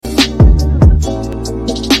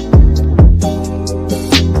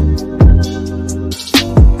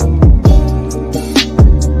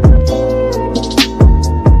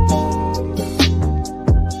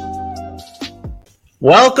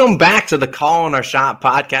Welcome back to the Call on Our Shot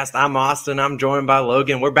podcast. I'm Austin. I'm joined by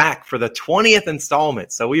Logan. We're back for the 20th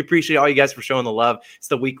installment. So we appreciate all you guys for showing the love. It's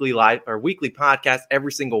the weekly podcast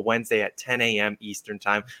every single Wednesday at 10 a.m. Eastern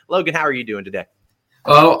time. Logan, how are you doing today?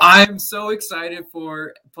 Oh, I'm so excited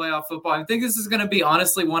for playoff football. I think this is going to be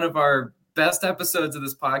honestly one of our best episodes of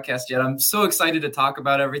this podcast yet. I'm so excited to talk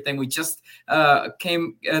about everything. We just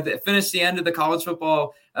finished the end of the college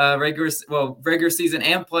football regular season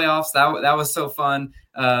and playoffs. That was so fun.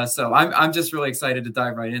 So I'm just really excited to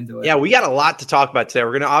dive right into it. Yeah, we got a lot to talk about today.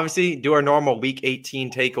 We're going to obviously do our normal Week 18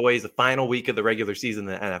 takeaways, the final week of the regular season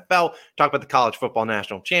in the NFL, talk about the College Football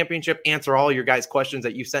National Championship, answer all your guys' questions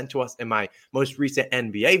that you sent to us in my most recent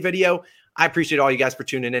NBA video. I appreciate all you guys for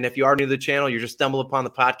tuning in. If you are new to the channel, you're just stumbled upon the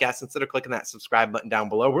podcast, instead of clicking that subscribe button down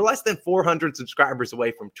below, we're less than 400 subscribers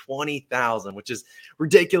away from 20,000, which is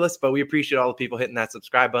ridiculous, but we appreciate all the people hitting that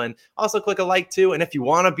subscribe button. Also, click a like too. And if you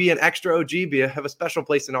want to be an extra OG, have a special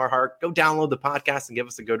place in our heart, go download the podcast and give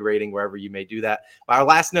us a good rating wherever you may do that. But our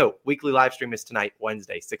last note, weekly live stream is tonight,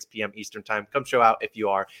 Wednesday, 6 p.m. Eastern time. Come show out if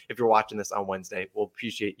you're watching this on Wednesday. We'll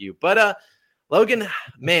appreciate you. But Logan,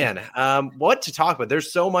 man, what to talk about?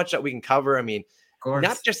 There's so much that we can cover. I mean,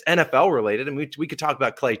 not just NFL related. I mean, we could talk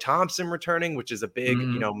about Klay Thompson returning, which is a big,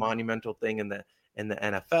 monumental thing in the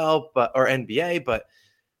NFL, or NBA. But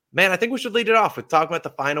man, I think we should lead it off with talking about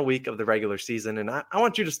the final week of the regular season. And I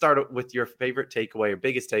want you to start with your favorite takeaway or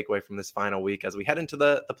biggest takeaway from this final week as we head into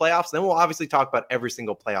the playoffs. Then we'll obviously talk about every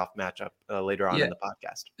single playoff matchup later on in the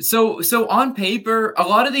podcast. So on paper, a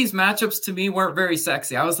lot of these matchups to me weren't very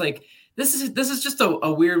sexy. I was like, This is just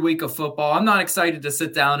a weird week of football. I'm not excited to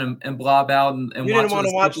sit down and blob out and you didn't want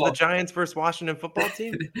to watch the Giants versus Washington football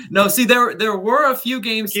team? No, see, there were a few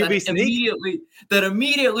games that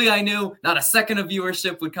immediately I knew not a second of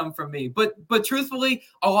viewership would come from me. But truthfully,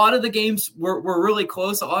 a lot of the games were really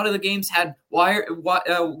close. A lot of the games had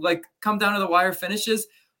come down to the wire finishes,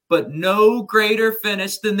 but no greater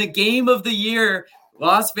finish than the game of the year,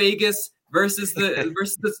 Las Vegas versus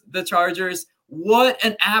the Chargers. What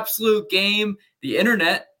an absolute game. The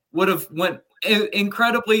internet would have went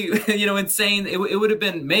incredibly, insane. It would have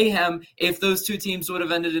been mayhem if those two teams would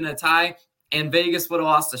have ended in a tie, and Vegas would have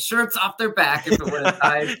lost the shirts off their back if it would have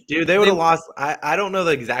tied. Dude, they would have lost. I don't know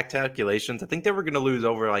the exact calculations. I think they were going to lose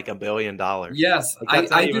over like $1 billion. Yes, I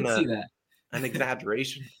did see that. An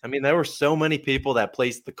exaggeration. I mean, there were so many people that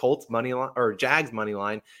placed the Colts money line or Jags money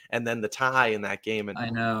line, and then the tie in that game. And I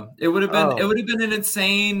know it would have been an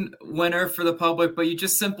insane winner for the public, but you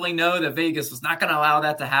just simply know that Vegas was not going to allow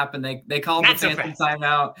that to happen. They called the phantom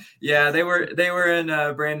timeout. Yeah, they were in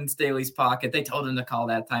Brandon Staley's pocket. They told him to call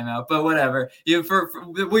that timeout, but whatever.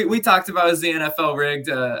 We talked about as the NFL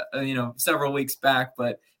rigged, several weeks back,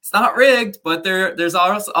 but. It's not rigged, but there's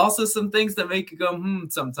also some things that make you go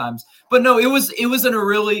sometimes. But no, it was a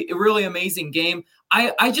really amazing game.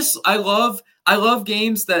 I love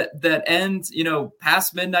games that end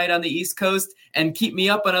past midnight on the East Coast and keep me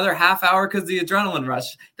up another half hour because the adrenaline rush.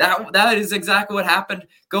 That is exactly what happened.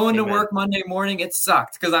 Going to work Monday morning, it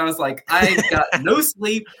sucked because I was like, I got no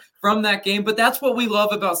sleep from that game. But that's what we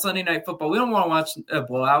love about Sunday Night Football. We don't want to watch a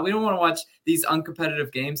blowout. We don't want to watch these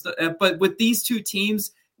uncompetitive games. But with these two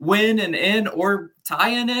teams win and in or tie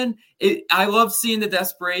and in, I love seeing the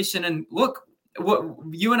desperation. And look, what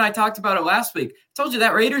you and I talked about it last week. I told you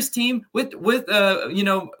that Raiders team with when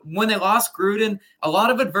they lost Gruden, a lot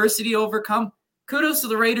of adversity overcome. Kudos to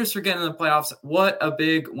the Raiders for getting in the playoffs. What a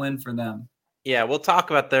big win for them. Yeah, we'll talk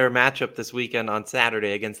about their matchup this weekend on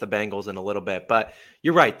Saturday against the Bengals in a little bit. But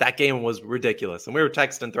you're right, that game was ridiculous. And we were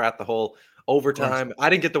texting throughout the whole overtime. I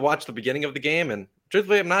didn't get to watch the beginning of the game, and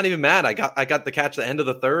truthfully, I'm not even mad. I got to catch the end of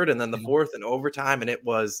the third and then the fourth and overtime, and it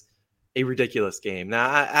was a ridiculous game. Now,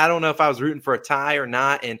 I don't know if I was rooting for a tie or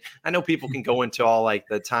not, and I know people can go into all like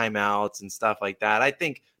the timeouts and stuff like that. I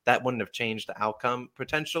think that wouldn't have changed the outcome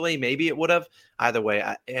potentially. Maybe it would have. Either way,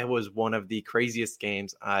 it was one of the craziest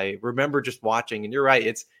games I remember just watching. And you're right,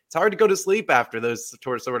 it's hard to go to sleep after those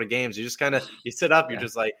sort of games. You just you sit up, you're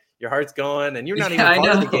just like, your heart's going, and you're not even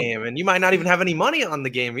part of the game, and you might not even have any money on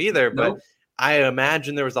the game either. But I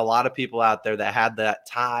imagine there was a lot of people out there that had that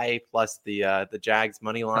tie plus the Jags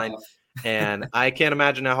money line, and I can't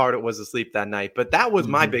imagine how hard it was to sleep that night. But that was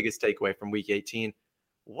my biggest takeaway from Week 18.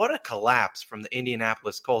 What a collapse from the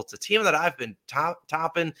Indianapolis Colts, a team that I've been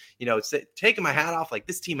topping, taking my hat off. Like,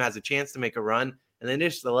 this team has a chance to make a run. And then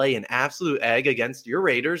just to lay an absolute egg against your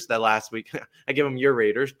Raiders that last week. I give them your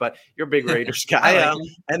Raiders, but you're a big Raiders guy.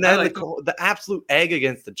 And then the absolute egg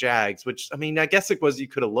against the Jags, which, I mean, I guess it was, you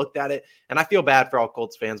could have looked at it. And I feel bad for all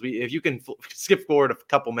Colts fans. If you can skip forward a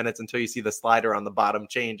couple minutes until you see the slider on the bottom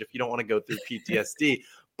change, if you don't want to go through PTSD.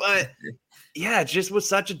 But yeah, it just was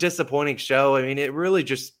such a disappointing show. I mean, it really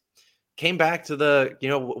just came back to the,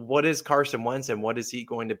 what is Carson Wentz and what is he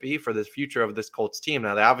going to be for the future of this Colts team?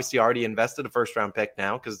 Now, they obviously already invested a first round pick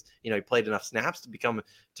now because, he played enough snaps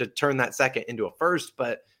to turn that second into a first.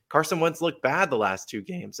 But Carson Wentz looked bad the last 2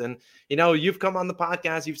 games. And, you've come on the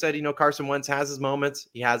podcast. You've said, Carson Wentz has his moments.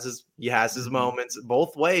 He has his moments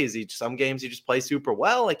both ways. Some games he just plays super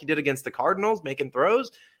well, like he did against the Cardinals, making throws.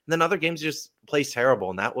 And then other games he just plays terrible.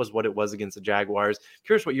 And that was what it was against the Jaguars.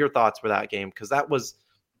 Curious what your thoughts were that game, because that was,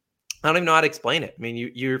 I don't even know how to explain it. I mean,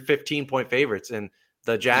 you're 15-point favorites, and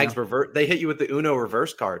the Jags they hit you with the Uno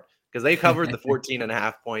reverse card because they covered the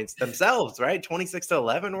 14.5 points themselves, right?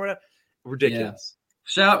 26-11 or whatever. Ridiculous.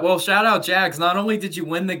 Yeah. Shout out Jags. Not only did you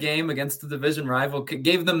win the game against the division rival,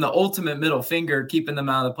 gave them the ultimate middle finger, keeping them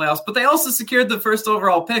out of the playoffs, but they also secured the first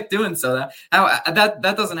overall pick doing so.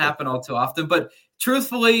 That doesn't happen all too often. But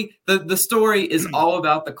truthfully, the story is all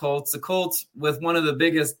about the Colts. The Colts with one of the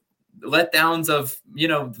biggest letdowns of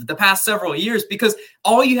the past several years, because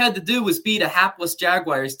all you had to do was beat a hapless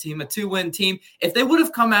Jaguars team, a 2-win team. If they would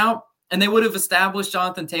have come out and they would have established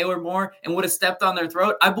Jonathan Taylor more and would have stepped on their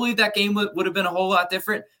throat, I believe that game would have been a whole lot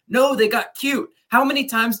different. No, they got cute. How many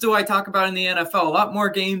times do I talk about in the NFL? A lot more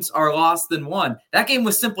games are lost than won. That game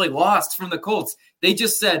was simply lost from the Colts. They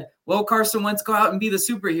just said, well, Carson Wentz, go out and be the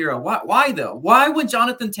superhero. Why though? Why, when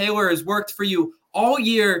Jonathan Taylor has worked for you all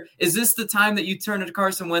year, is this the time that you turn to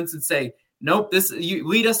Carson Wentz and say, nope, you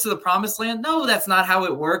lead us to the promised land? No, that's not how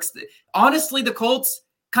it works. Honestly, the Colts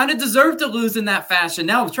kind of deserve to lose in that fashion.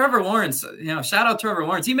 Now, Trevor Lawrence, shout out Trevor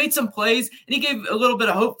Lawrence. He made some plays and he gave a little bit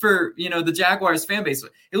of hope for, the Jaguars fan base.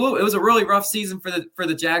 It was a really rough season for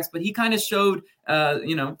the Jags, but he kind of showed,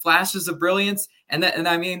 flashes of brilliance. And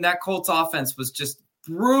that Colts offense was just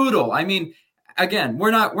brutal. I mean, again,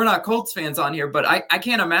 we're not Colts fans on here, but I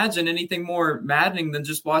can't imagine anything more maddening than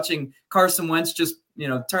just watching Carson Wentz just,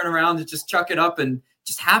 turn around and just chuck it up and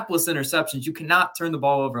just hapless interceptions. You cannot turn the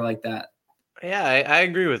ball over like that. Yeah, I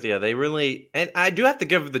agree with you. They really, and I do have to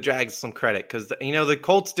give the Jags some credit because, the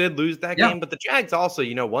Colts did lose that game, but the Jags also,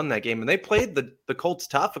 won that game. And they played the Colts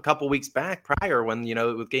tough a couple weeks back prior when,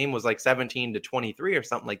 the game was like 17-23 or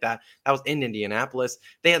something like that. That was in Indianapolis.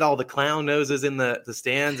 They had all the clown noses in the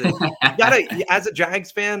stands. And you gotta, as a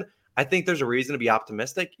Jags fan, I think there's a reason to be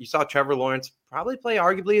optimistic. You saw Trevor Lawrence probably play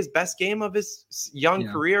arguably his best game of his young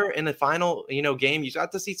career in the final, game. You got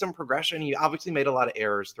to see some progression. He obviously made a lot of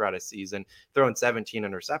errors throughout his season, throwing 17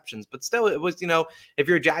 interceptions. But still, it was, if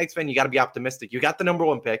you're a Jags fan, you got to be optimistic. You got the number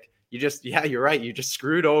 1 pick. You're right. You just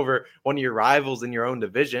screwed over one of your rivals in your own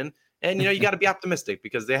division. And, you got to be optimistic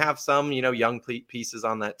because they have some, young pieces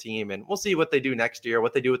on that team. And we'll see what they do next year,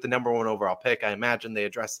 what they do with the number 1 overall pick. I imagine they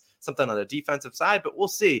address something on the defensive side, but we'll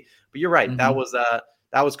see. But you're right. Mm-hmm.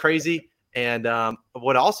 That was crazy. And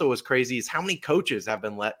what also was crazy is how many coaches have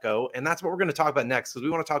been let go. And that's what we're going to talk about next, because we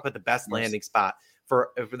want to talk about the best landing spot for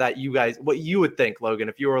that. You guys, what you would think, Logan,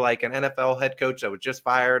 if you were like an NFL head coach that was just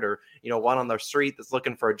fired or, one on the street that's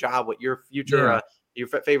looking for a job, what your future your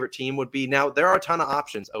favorite team would be. Now, there are a ton of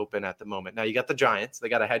options open at the moment. Now, you got the Giants. They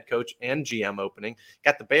got a head coach and GM opening.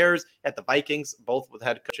 Got the Bears, got the Vikings, both with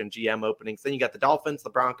head coach and GM openings. Then you got the Dolphins, the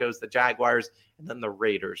Broncos, the Jaguars, and then the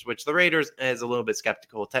Raiders, which the Raiders is a little bit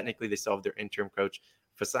skeptical. Technically, they still have their interim coach,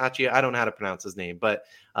 Fasaccia. I don't know how to pronounce his name, but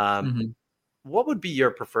what would be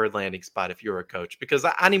your preferred landing spot if you were a coach? Because,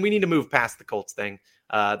 we need to move past the Colts thing.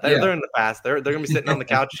 They're in the past. They're going to be sitting on the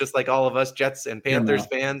couch just like all of us Jets and Panthers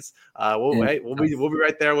fans. We'll be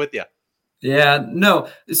right there with you. Yeah, no.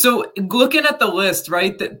 So looking at the list,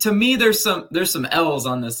 right? To me, there's some L's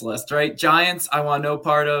on this list, right? Giants, I want no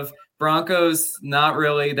part of. Broncos, not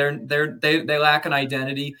really. They lack an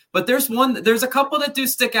identity. But there's a couple that do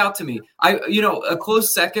stick out to me. A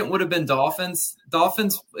close second would have been Dolphins.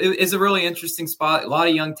 Dolphins is a really interesting spot. A lot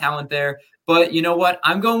of young talent there. But you know what?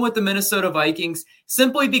 I'm going with the Minnesota Vikings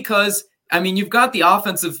simply because, you've got the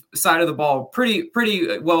offensive side of the ball pretty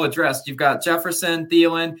well addressed. You've got Jefferson,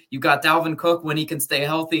 Thielen, you've got Dalvin Cook when he can stay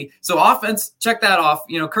healthy. So offense, check that off.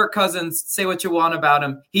 Kirk Cousins, say what you want about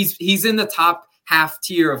him. He's in the top half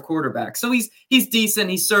tier of quarterbacks. So he's decent,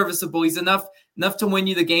 he's serviceable, he's enough to win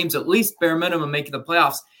you the games, at least bare minimum, making the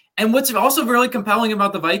playoffs. And what's also really compelling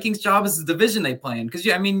about the Vikings job is the division they play in. Because,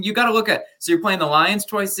 you got to look at, so you're playing the Lions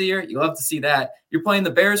twice a year. You love to see that. You're playing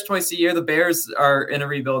the Bears twice a year. The Bears are in a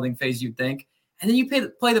rebuilding phase, you'd think. And then you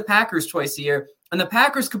play the Packers twice a year. And the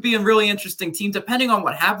Packers could be a really interesting team depending on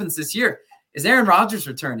what happens this year. Is Aaron Rodgers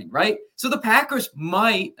returning, right? So the Packers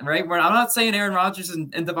might, right? I'm not saying Aaron Rodgers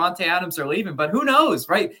and Devontae Adams are leaving, but who knows,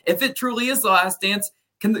 right? If it truly is the last dance,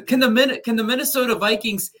 can the Minnesota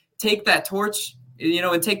Vikings take that torch,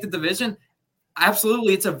 and take the division?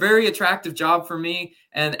 Absolutely. It's a very attractive job for me.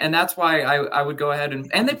 And that's why I would go ahead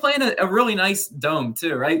and they play in a really nice dome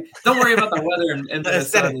too, right? Don't worry about the weather in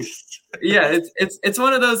Minnesota. Yeah, it's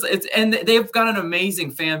one of those. And they've got an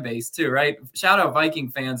amazing fan base too, right? Shout out Viking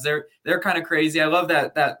fans. They're kind of crazy. I love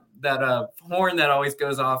that horn that always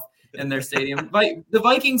goes off in their stadium. But the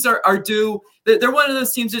Vikings are due. They're one of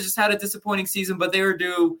those teams that just had a disappointing season, but they were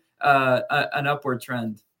due an upward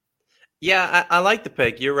trend. Yeah, I like the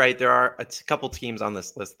pick. You're right. There are a couple teams on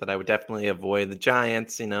this list that I would definitely avoid. The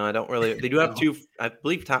Giants, I don't really. They do have two, I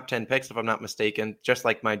believe, top 10 picks, if I'm not mistaken, just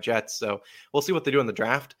like my Jets. So we'll see what they do in the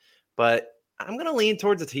draft. But I'm going to lean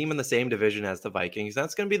towards a team in the same division as the Vikings.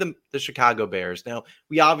 That's going to be the Chicago Bears. Now,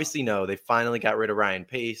 we obviously know they finally got rid of Ryan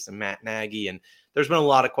Pace and Matt Nagy, and there's been a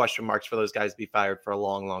lot of question marks for those guys to be fired for a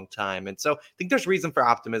long, long time. And so I think there's reason for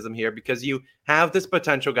optimism here because you have this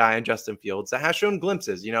potential guy in Justin Fields that has shown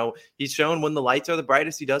glimpses. He's shown when the lights are the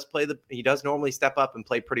brightest, he does normally step up and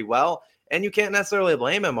play pretty well. And you can't necessarily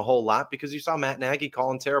blame him a whole lot because you saw Matt Nagy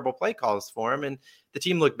calling terrible play calls for him. And the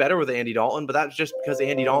team looked better with Andy Dalton, but that's just because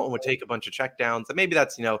Andy Dalton would take a bunch of checkdowns. And maybe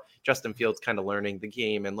that's, Justin Fields kind of learning the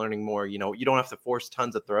game and learning more. You don't have to force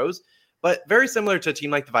tons of throws. But very similar to a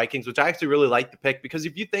team like the Vikings, which I actually really like the pick because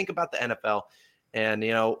if you think about the NFL and,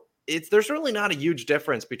 there's really not a huge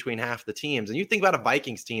difference between half the teams. And you think about a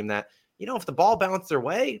Vikings team that, if the ball bounced their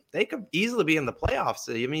way, they could easily be in the playoffs.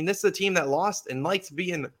 I mean, this is a team that lost and likes to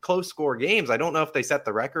be in close score games. I don't know if they set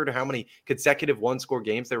the record or how many consecutive one-score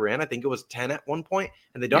games they were in. I think it was 10 at one point,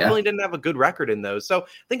 and they definitely didn't have a good record in those. So I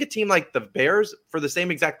think a team like the Bears, for the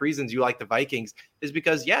same exact reasons you like the Vikings, is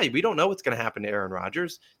because, we don't know what's going to happen to Aaron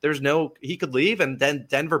Rodgers. He could leave, and then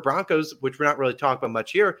Denver Broncos, which we're not really talking about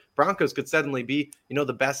much here, Broncos could suddenly be,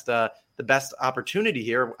 the best opportunity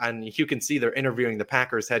here. And you can see they're interviewing the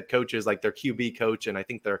Packers head coaches, like their QB coach, and I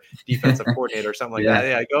think their defensive coordinator or something like that.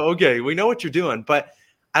 Yeah, I go, okay, we know what you're doing. But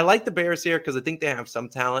I like the Bears here because I think they have some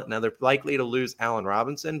talent. Now they're likely to lose Allen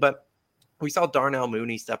Robinson, but we saw Darnell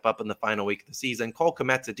Mooney step up in the final week of the season. Cole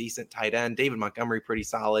Kmet's a decent tight end. David Montgomery, pretty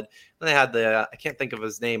solid. Then they had I can't think of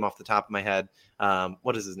his name off the top of my head.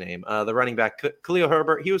 What is his name? The running back, Khalil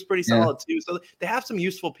Herbert. He was pretty solid too. So they have some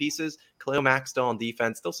useful pieces. Khalil Mack still on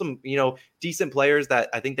defense. Still some, decent players that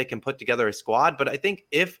I think they can put together a squad. But I think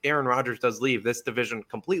if Aaron Rodgers does leave, this division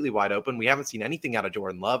completely wide open. We haven't seen anything out of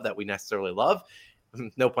Jordan Love that we necessarily love.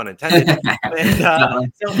 No pun intended.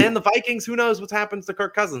 And the Vikings, who knows what happens to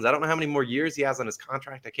Kirk Cousins? I don't know how many more years he has on his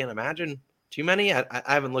contract. I can't imagine too many. I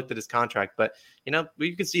haven't looked at his contract, but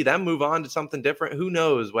you can see them move on to something different. Who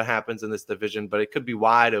knows what happens in this division, but it could be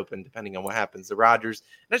wide open depending on what happens to Rodgers.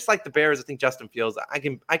 And I just like the Bears. I think Justin Fields, I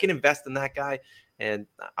can invest in that guy. And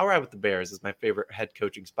I'll ride with the Bears as my favorite head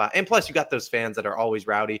coaching spot. And plus, you got those fans that are always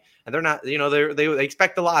rowdy, and they're not, they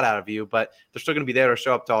expect a lot out of you, but they're still going to be there to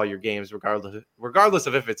show up to all your games, regardless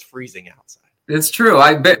of if it's freezing outside. It's true.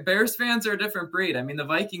 Bears fans are a different breed. I mean, the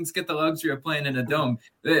Vikings get the luxury of playing in a dome.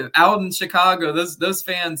 Out in Chicago, those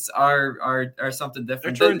fans are something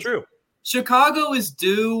different. They're true. Chicago is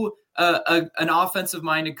due an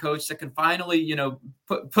offensive-minded coach that can finally,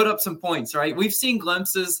 put up some points. Right? We've seen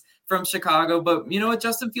glimpses from Chicago, but you know what?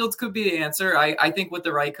 Justin Fields could be the answer. I think with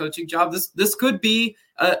the right coaching job, this could be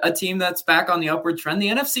a team that's back on the upward trend. The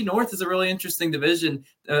NFC North is a really interesting division.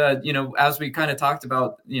 As we kind of talked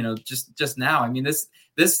about, just now. I mean,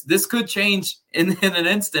 this could change in an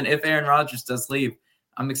instant if Aaron Rodgers does leave.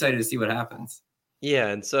 I'm excited to see what happens. Yeah,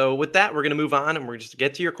 and so with that, we're going to move on, and we're just to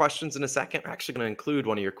get to your questions in a second. We're actually going to include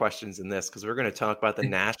one of your questions in this because we're going to talk about the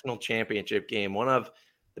national championship game, one of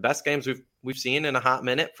the best games we've seen in a hot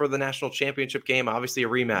minute for the national championship game. Obviously a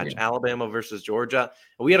rematch, Alabama versus Georgia.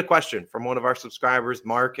 And we had a question from one of our subscribers,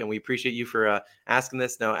 Mark, and we appreciate you for asking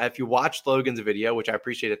this. Now, if you watched Logan's video, which I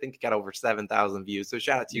appreciate, I think it got over 7,000 views. So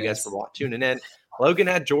shout out to you guys for tuning in. Logan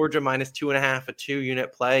had Georgia minus 2.5, a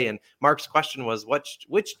 2-unit play. And Mark's question was,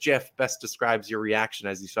 which GIF best describes your reaction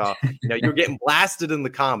as you saw? You're getting blasted in the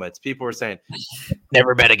comments. People were saying,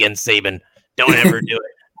 never bet against Saban. Don't ever do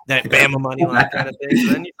it. That Bama money line kind of thing. And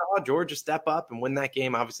then you saw Georgia step up and win that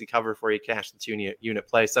game, obviously cover for you, cash the 2-unit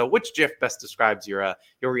play. So which GIF best describes your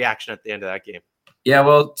reaction at the end of that game? Yeah,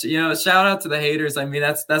 well, shout out to the haters. I mean,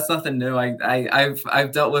 that's nothing new.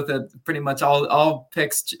 I've dealt with it pretty much all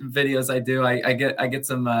picks videos I do. I get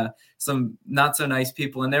some not so nice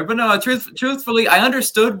people in there, but no, truthfully, I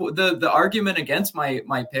understood the argument against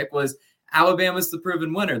my pick was Alabama's the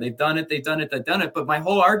proven winner. They've done it. But my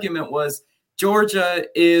whole argument was Georgia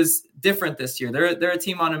is different this year. They're a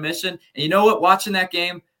team on a mission. And you know what? Watching that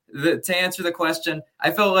game, to answer the question,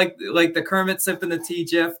 I felt like the Kermit sipping the tea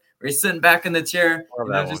GIF where he's sitting back in the chair,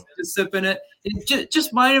 just sipping it.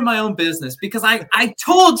 Just minding my own business because I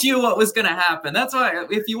told you what was going to happen. That's why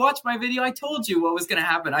if you watch my video, I told you what was going to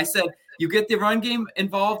happen. I said, you get the run game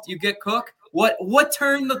involved, you get Cook. What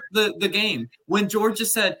turned the game? When Georgia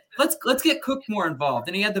said, let's get Cook more involved.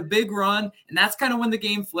 And he had the big run, and that's kind of when the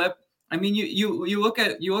game flipped. I mean, you look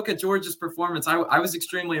at Georgia's performance. I was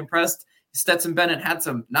extremely impressed. Stetson Bennett had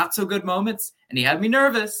some not so good moments, and he had me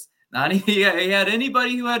nervous. He had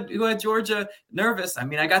anybody who had Georgia nervous. I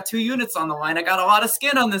mean, I got 2 units on the line. I got a lot of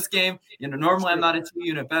skin on this game. Normally I'm not a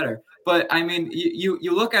 2-unit better, but I mean,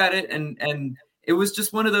 you look at it and it was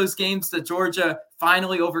just one of those games that Georgia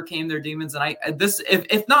finally overcame their demons. And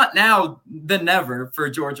if not now, then never for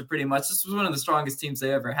Georgia. Pretty much, this was one of the strongest teams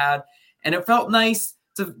they ever had, and it felt nice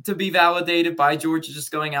to be validated by Georgia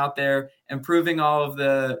just going out there and proving all of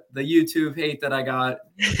the YouTube hate that I got.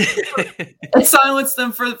 It silenced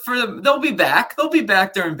them for them. They'll be back. They'll be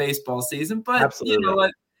back during baseball season. But absolutely. You know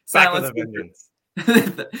what? Silence them.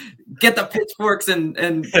 Get the pitchforks and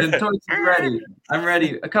torches ready. I'm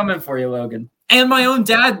ready. I'm coming for you, Logan. And my own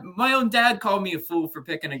dad called me a fool for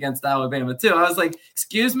picking against Alabama too. I was like,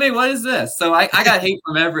 excuse me, what is this? So I got hate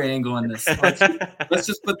from every angle in this. Let's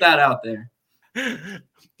just put that out there.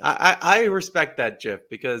 I respect that, Jeff,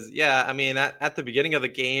 because I mean, at the beginning of the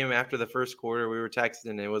game, after the first quarter, we were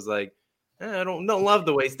texting, and it was like, I don't love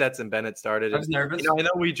the way Stetson Bennett started. I was nervous. I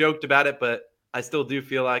know we joked about it, but I still do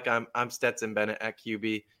feel like I'm Stetson Bennett at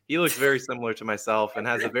QB. He looks very similar to myself and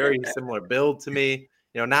has a very similar build to me.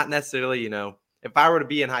 Not necessarily, if I were to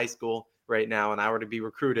be in high school right now and I were to be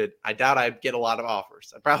recruited, I doubt I'd get a lot of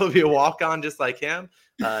offers. I'd probably be a walk-on just like him.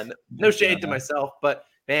 No shade to myself, but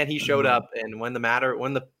man, he showed up, and when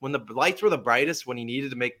the lights were the brightest, when he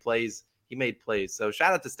needed to make plays, he made plays. So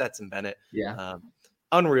shout out to Stetson Bennett. Yeah.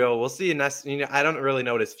 Unreal. We'll see. I don't really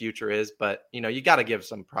know what his future is, but you got to give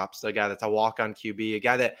some props to a guy that's a walk-on QB, a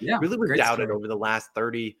guy that really was doubted over the last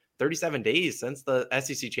 37 days since the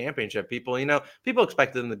SEC championship. People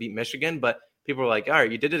expected them to beat Michigan, but people were like, all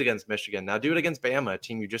right, you did it against Michigan. Now do it against Bama, a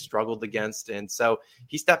team you just struggled against. And so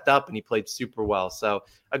he stepped up and he played super well. So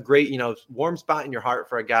a great, warm spot in your heart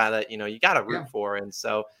for a guy that, you got to root for. And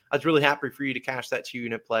so I was really happy for you to cash that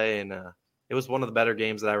 2-unit play. And it was one of the better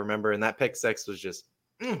games that I remember. And that pick 6 was just,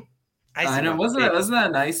 I know. Wasn't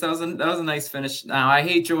that nice? That was a nice finish. Now I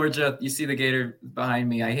hate Georgia. You see the Gator behind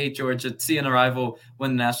me. I hate Georgia. Seeing a rival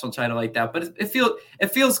win the national title like that, but it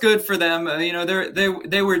feels good for them.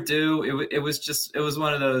 They were due. It was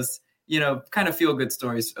one of those kind of feel good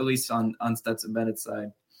stories, at least on Stetson Bennett's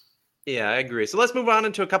side. Yeah, I agree. So let's move on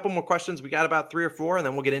into a couple more questions. We got about 3 or 4, and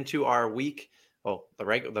then we'll get into our week. Well, the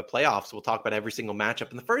playoffs. We'll talk about every single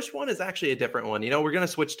matchup, and the first one is actually a different one. We're going to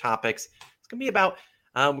switch topics. It's going to be about.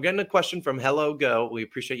 We're getting a question from Hello Go. We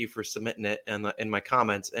appreciate you for submitting it in my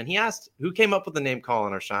comments. And he asked who came up with the name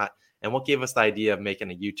Calling Our Shot and what gave us the idea of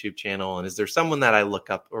making a YouTube channel. And is there someone that I look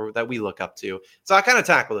up or that we look up to? So I kind of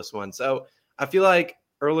tackle this one. So I feel like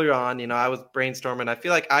earlier on, I was brainstorming. I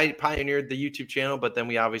feel like I pioneered the YouTube channel, but then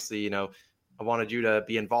we obviously, I wanted you to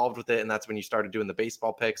be involved with it. And that's when you started doing the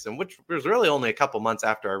baseball picks, and which was really only a couple months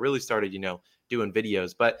after I really started, doing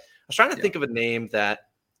videos. But I was trying to think of a name that,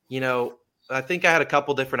 I think I had a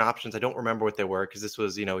couple different options. I don't remember what they were because this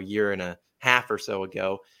was, a year and a half or so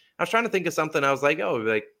ago. I was trying to think of something. I was like,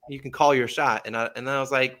 you can call your shot. And then I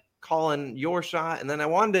was like, calling your shot. And then I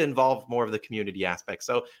wanted to involve more of the community aspect.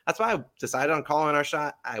 So that's why I decided on Calling Our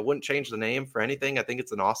Shot. I wouldn't change the name for anything. I think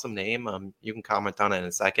it's an awesome name. You can comment on it in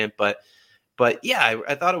a second. But yeah,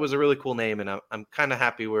 I thought it was a really cool name. And I'm kind of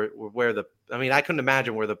happy I couldn't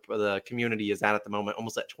imagine where the community is at the moment,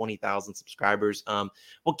 almost at 20,000 subscribers.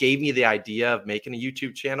 What gave me the idea of making a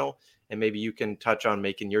YouTube channel, and maybe you can touch on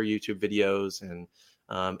making your YouTube videos and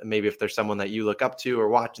maybe if there's someone that you look up to or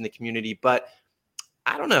watch in the community. But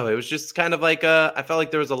I don't know. It was just kind of like I felt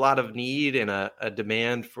like there was a lot of need and a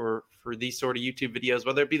demand for these sort of YouTube videos,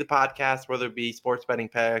 whether it be the podcast, whether it be sports betting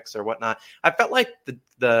picks or whatnot. I felt like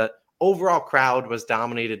the overall crowd was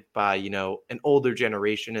dominated by, an older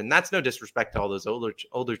generation. And that's no disrespect to all those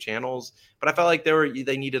older channels, but I felt like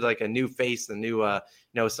they needed like a new face, a new,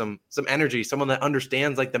 some energy, someone that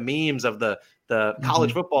understands like the memes of the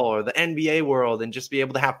college football or the NBA world and just be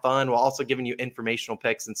able to have fun while also giving you informational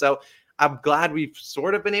picks. And so I'm glad we've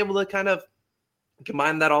sort of been able to kind of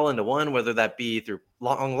combine that all into one, whether that be through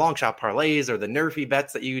long shot parlays or the nerfy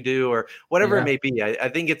bets that you do or whatever it may be. I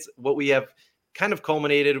think it's what we have kind of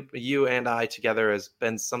culminated, you and I together, has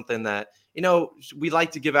been something that, we like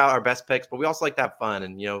to give out our best picks, but we also like to have fun.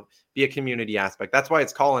 And, be a community aspect. That's why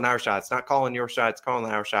it's calling our shot. It's not calling your shot. It's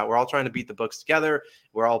calling our shot. We're all trying to beat the books together.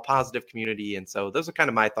 We're all positive community. And so those are kind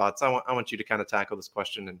of my thoughts. I want you to kind of tackle this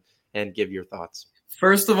question and give your thoughts.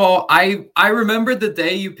 First of all, I remember the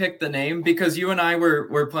day you picked the name, because you and I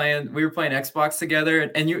were playing Xbox together,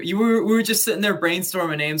 and we were just sitting there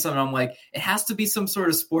brainstorming names, and I'm like, it has to be some sort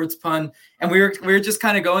of sports pun, and we were just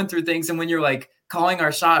kind of going through things, and when you're like calling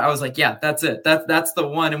our shot, I was like, yeah, that's it, that's the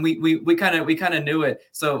one, and we kind of knew it.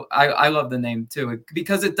 So I love the name too,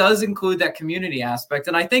 because it does include that community aspect,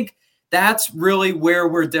 and I think that's really where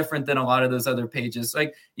we're different than a lot of those other pages.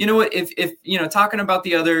 Like, you know what, if talking about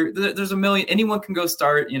the other, there's a million, anyone can go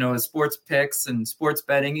start, a sports picks and sports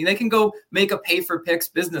betting. They can go make a pay for picks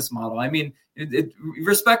business model. I mean,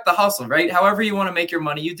 respect the hustle, right? However you want to make your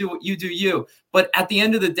money, you do what you do. But at the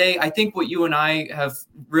end of the day, I think what you and I have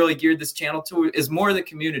really geared this channel to is more the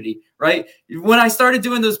community, right? When I started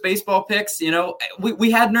doing those baseball picks,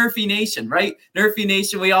 we had Nerfy Nation, right? Nerfy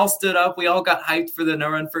Nation, we all stood up, we all got hyped for the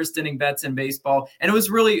no-run first inning bets in baseball, and it was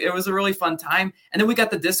a really fun time. And then we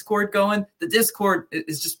got the Discord going. The Discord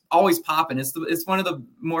is just always popping. It's one of the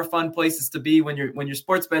more fun places to be when you're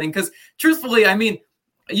sports betting, because truthfully, I mean,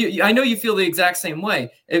 I know you feel the exact same way.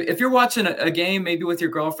 If you're watching a game, maybe with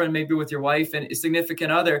your girlfriend, maybe with your wife and a significant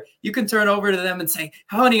other, you can turn over to them and say,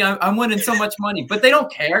 honey, I'm winning so much money, but they don't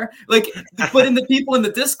care. But the people in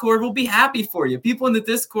the Discord will be happy for you. People in the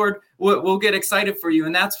Discord will get excited for you.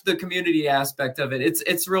 And that's the community aspect of it.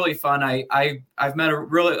 It's really fun. I've met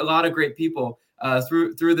a lot of great people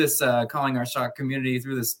through this Calling Our Shot community,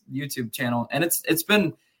 through this YouTube channel. And it's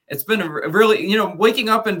been a really, waking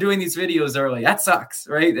up and doing these videos early, that sucks,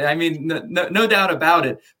 right? I mean, no doubt about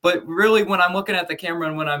it. But really, when I'm looking at the camera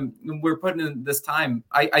and when we're putting in this time,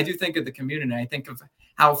 I do think of the community. I think of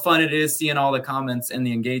how fun it is seeing all the comments and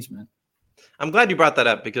the engagement. I'm glad you brought that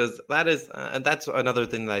up, because that's another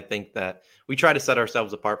thing that I think that we try to set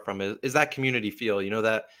ourselves apart from is that community feel,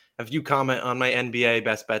 that if you comment on my NBA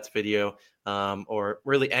best bets video, or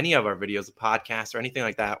really any of our videos, a podcast or anything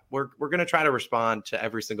like that, we're going to try to respond to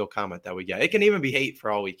every single comment that we get. It can even be hate for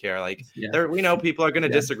all we care. Like, we know people are going to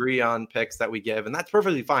disagree on picks that we give, and that's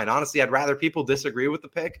perfectly fine. Honestly, I'd rather people disagree with the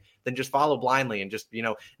pick than just follow blindly and just,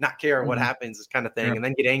 not care what happens, this kind of thing, and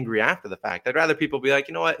then get angry after the fact. I'd rather people be like,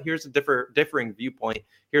 you know what, here's a differing viewpoint.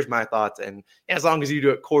 Here's my thoughts. And as long as you do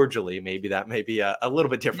it cordially, maybe that may be a little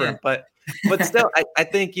bit different, but still, I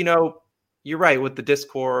think, you're right with the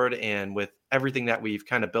Discord and with everything that we've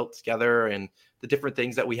kind of built together and the different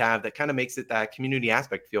things that we have that kind of makes it that community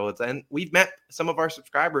aspect feel. And we've met some of our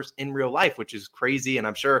subscribers in real life, which is crazy. And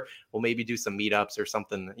I'm sure we'll maybe do some meetups or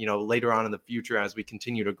something, later on in the future as we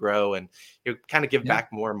continue to grow and kind of give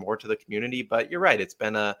back more and more to the community. But you're right. It's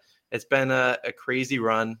been a crazy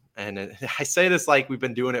run. And I say this like we've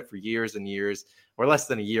been doing it for years and years. We're less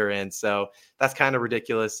than a year in. So that's kind of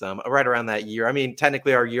ridiculous. Right around that year. I mean,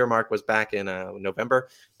 technically our year mark was back in November,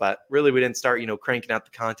 but really we didn't start, cranking out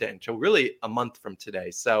the content until really a month from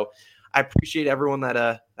today. So I appreciate everyone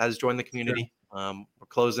that has joined the community. Sure. We're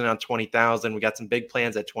closing on 20,000. We got some big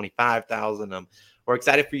plans at 25,000. We're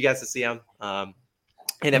excited for you guys to see them.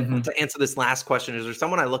 And to answer this last question, is there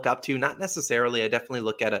someone I look up to? Not necessarily. I definitely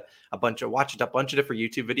look at watch a bunch of different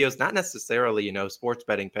YouTube videos, not necessarily, sports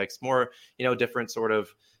betting picks, more, different sort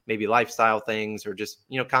of maybe lifestyle things or just,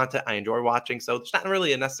 content I enjoy watching. So it's not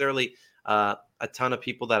really necessarily a ton of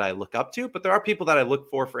people that I look up to, but there are people that I look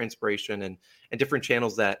for inspiration and different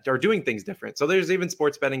channels that are doing things different. So there's even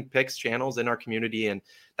sports betting picks channels in our community. And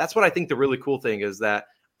that's what I think the really cool thing is, that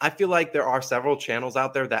I feel like there are several channels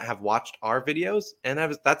out there that have watched our videos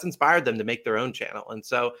and that's inspired them to make their own channel. And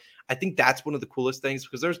so I think that's one of the coolest things,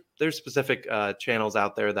 because there's specific channels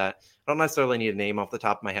out there that I don't necessarily need a name off the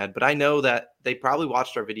top of my head, but I know that they probably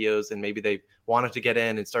watched our videos and maybe they wanted to get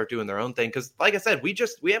in and start doing their own thing. Because like I said,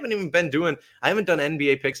 we haven't even I haven't done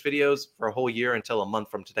NBA picks videos for a whole year until a month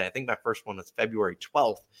from today. I think my first one was February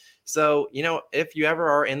 12th. So, if you ever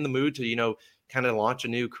are in the mood to, kind of launch a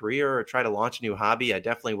new career or try to launch a new hobby, I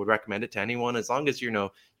definitely would recommend it to anyone, as long as you're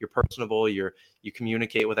personable, you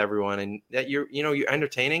communicate with everyone, and that you're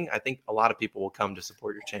entertaining. I think a lot of people will come to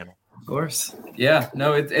support your channel. Of course. Yeah,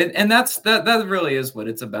 no, and that really is what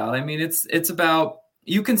it's about. I mean, it's about,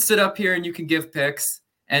 you can sit up here and you can give picks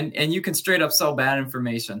and you can straight up sell bad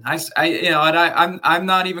information. I'm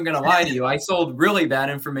not even going to lie to you. I sold really bad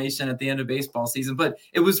information at the end of baseball season, but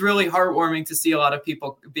it was really heartwarming to see a lot of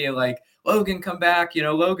people being like, Logan, come back.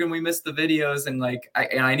 Logan, we missed the videos. And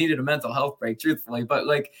I needed a mental health break, truthfully. But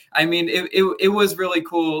it was really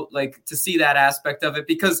cool, to see that aspect of it,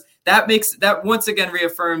 because that once again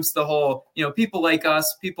reaffirms the whole, people like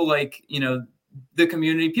us, people like, the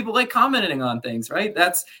community. People like commenting on things, right?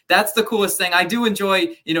 That's the coolest thing. I do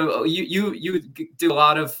enjoy, you do a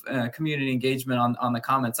lot of community engagement on the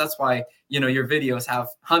comments. That's why, your videos have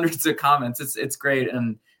hundreds of comments. It's great.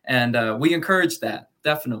 And we encourage that,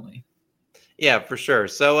 definitely. Yeah, for sure.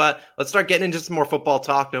 So let's start getting into some more football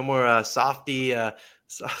talk. No more softy,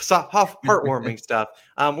 soft, heartwarming stuff.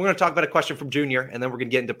 We're going to talk about a question from Junior, and then we're going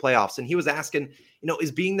to get into playoffs. And he was asking,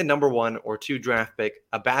 is being the number 1 or 2 draft pick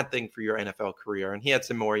a bad thing for your NFL career? And he had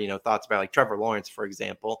some more, thoughts about like Trevor Lawrence, for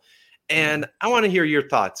example. And I want to hear your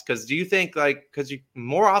thoughts, because do you think because you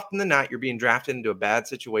more often than not, you're being drafted into a bad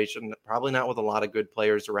situation, probably not with a lot of good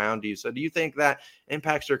players around you. So do you think that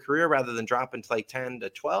impacts your career rather than dropping to like 10 to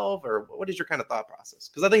 12, or what is your kind of thought process?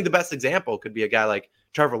 Because I think the best example could be a guy like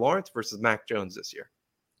Trevor Lawrence versus Mac Jones this year.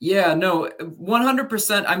 Yeah, no,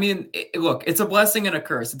 100%. I mean, look, it's a blessing and a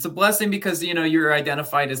curse. It's a blessing because, you're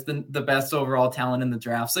identified as the best overall talent in the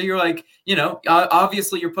draft. So you're like,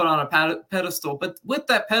 obviously you're put on a pedestal, but with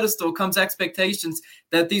that pedestal comes expectations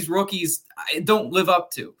that these rookies don't live up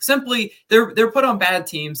to. Simply, they're put on bad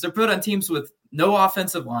teams. They're put on teams with no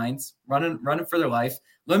offensive lines, running for their life,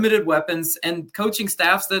 limited weapons, and coaching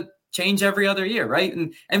staffs that change every other year, right?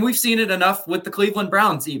 And we've seen it enough with the Cleveland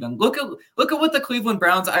Browns. Even look at what the Cleveland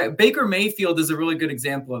Browns. Baker Mayfield is a really good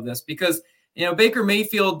example of this, because Baker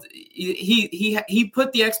Mayfield, he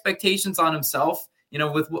put the expectations on himself,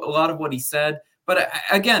 with a lot of what he said. But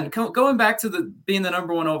again, going back to being the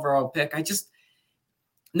number 1 overall pick, I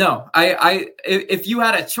if you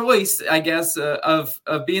had a choice, I guess, of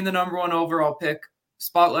being the number 1 overall pick,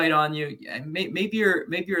 spotlight on you, maybe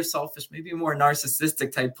you're selfish, maybe a more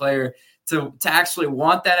narcissistic type player to actually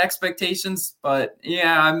want that expectations. But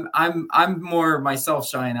yeah, I'm more myself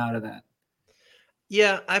shying out of that.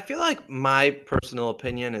 Yeah, I feel like my personal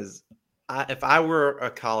opinion is, if I were a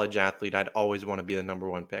college athlete, I'd always want to be the number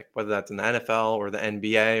 1 pick, whether that's in the NFL or the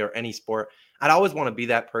NBA or any sport. I'd always want to be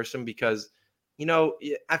that person because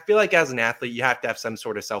I feel like as an athlete, you have to have some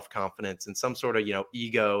sort of self-confidence and some sort of,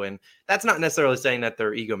 ego. And that's not necessarily saying that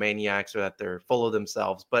they're egomaniacs or that they're full of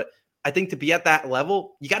themselves. But I think to be at that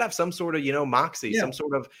level, you got to have some sort of, moxie, some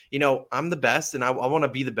sort of, I'm the best and I want to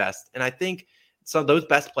be the best. And I think some of those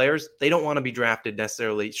best players, they don't want to be drafted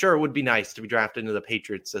necessarily. Sure, it would be nice to be drafted into the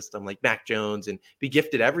Patriots system like Mac Jones and be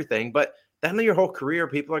gifted everything. But then your whole career,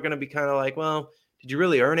 people are going to be kind of like, well, did you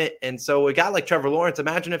really earn it? And so a guy like Trevor Lawrence,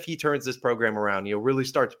 imagine if he turns this program around, really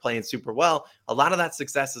starts playing super well. A lot of that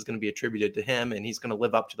success is going to be attributed to him, and he's going to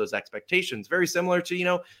live up to those expectations. Very similar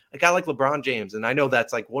to, a guy like LeBron James. And I know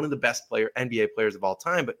that's like one of the best NBA players of all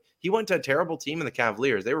time, but he went to a terrible team in the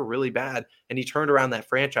Cavaliers. They were really bad, and he turned around that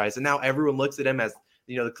franchise. And now everyone looks at him as,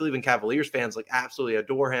 the Cleveland Cavaliers fans like absolutely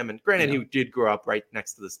adore him. And granted, he did grow up right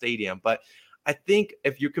next to the stadium, but I think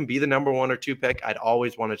if you can be the number 1 or 2 pick, I'd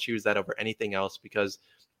always want to choose that over anything else, because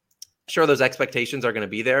sure, those expectations are going to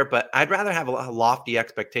be there, but I'd rather have a lot of lofty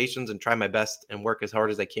expectations and try my best and work as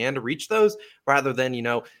hard as I can to reach those rather than,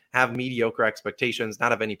 have mediocre expectations,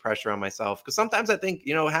 not have any pressure on myself. Because sometimes I think,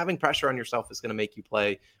 having pressure on yourself is going to make you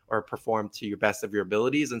play or perform to your best of your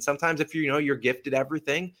abilities. And sometimes if you're gifted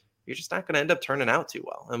everything, you're just not going to end up turning out too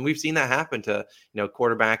well. And we've seen that happen to,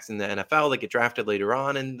 quarterbacks in the NFL that get drafted later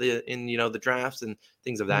on in the drafts and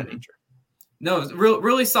things of that nature. No,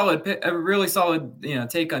 really solid,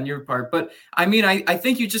 take on your part. But I mean, I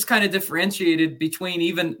think you just kind of differentiated between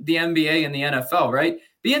even the NBA and the NFL, right?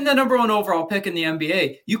 Being the number 1 overall pick in the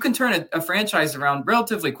NBA, you can turn a franchise around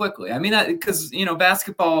relatively quickly. I mean, because,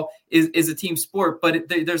 basketball is a team sport, but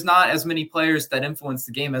there's not as many players that influence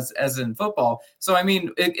the game as in football. So, I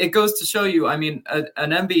mean, it goes to show you, I mean,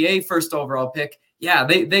 an NBA first overall pick, yeah,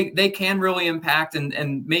 they can really impact,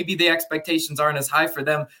 and maybe the expectations aren't as high for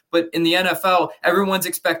them. But in the NFL, everyone's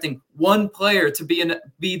expecting one player to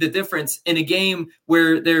be the difference in a game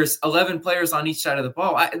where there's 11 players on each side of the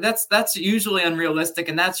ball. That's usually unrealistic,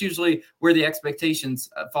 and that's usually where the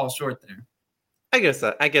expectations fall short there. I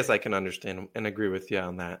guess I can understand and agree with you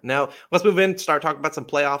on that. Now, let's move in, start talking about some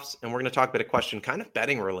playoffs, and we're going to talk about a question kind of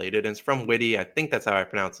betting related. And it's from Witty. I think that's how I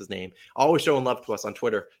pronounce his name. Always showing love to us on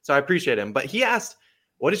Twitter, so I appreciate him. But he asked,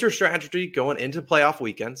 what is your strategy going into playoff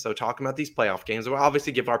weekend? So talking about these playoff games, we'll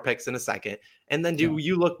obviously give our picks in a second. And then do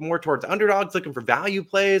you look more towards underdogs, looking for value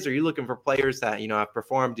plays? Or are you looking for players that, have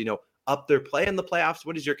performed, up their play in the playoffs?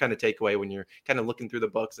 What is your kind of takeaway when you're kind of looking through the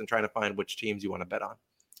books and trying to find which teams you want to bet on?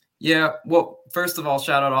 Yeah, well, first of all,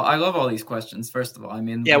 shout out. I love all these questions. First of all, I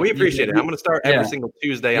mean, yeah, we appreciate it. I'm going to start every single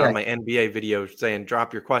Tuesday on my NBA video saying,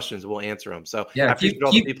 "Drop your questions, we'll answer them." So yeah, keep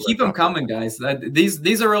them coming, guys.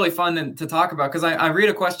 These are really fun to talk about because I read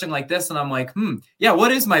a question like this and I'm like, yeah,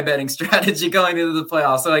 what is my betting strategy going into the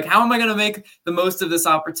playoffs? So like, how am I going to make the most of this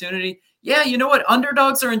opportunity? Yeah, you know what?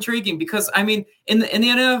 Underdogs are intriguing because I mean, in the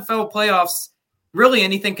NFL playoffs, really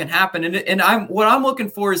anything can happen. And I'm looking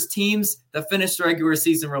for is teams that finish the regular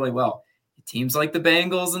season really well. Teams like the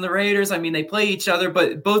Bengals and the Raiders, I mean, they play each other,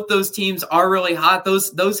 but both those teams are really hot.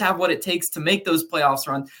 Those have what it takes to make those playoffs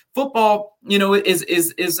run. Football,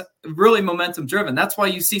 is really momentum driven. That's why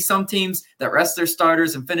you see some teams that rest their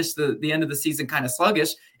starters and finish the end of the season kind of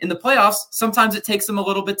sluggish. In the playoffs, sometimes it takes them a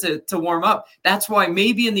little bit to warm up. That's why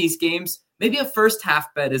maybe in these games, maybe a first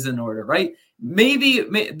half bet is in order, right? Maybe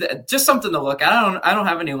just something to look at. I don't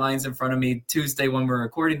have any lines in front of me Tuesday when we're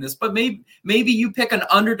recording this, but maybe you pick an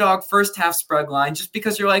underdog first half spread line just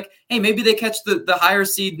because you're like, hey, maybe they catch the higher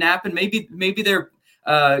seed nap and maybe they're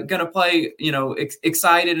going to play,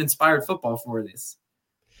 excited, inspired football for this.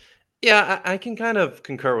 Yeah, I can kind of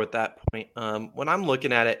concur with that point. When I'm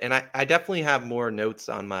looking at it, and I definitely have more notes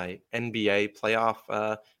on my NBA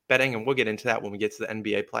playoff betting, and we'll get into that when we get to the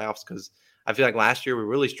NBA playoffs because I feel like last year we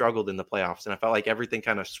really struggled in the playoffs, and I felt like everything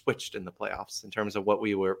kind of switched in the playoffs in terms of what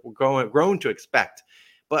we were grown to expect.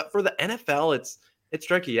 But for the NFL, it's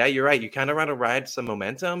tricky. Yeah, you're right. You kind of want to ride some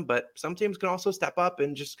momentum, but some teams can also step up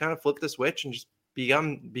and just kind of flip the switch and just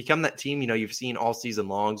become that team you've seen all season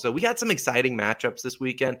long. So we got some exciting matchups this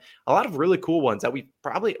weekend, a lot of really cool ones that we've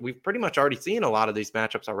pretty much already seen a lot of these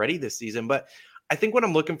matchups already this season. But I think what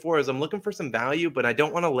I'm looking for is I'm looking for some value, but I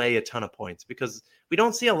don't want to lay a ton of points because we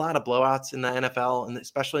don't see a lot of blowouts in the NFL, and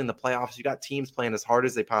especially in the playoffs. You got teams playing as hard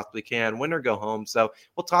as they possibly can, win or go home. So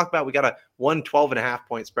we'll talk about, we got a 12.5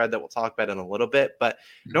 point spread that we'll talk about in a little bit. But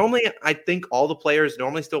normally I think all the players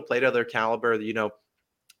normally still play to their caliber. If you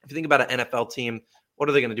think about an NFL team, what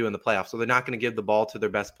are they going to do in the playoffs? So they're not going to give the ball to their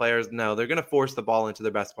best players. No, they're going to force the ball into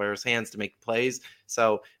their best players' hands to make plays.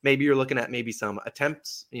 So maybe you're looking at maybe some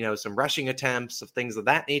attempts, some rushing attempts of things of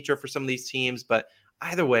that nature for some of these teams. But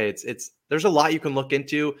either way, it's there's a lot you can look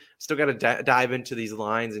into. Still got to dive into these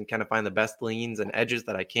lines and kind of find the best leans and edges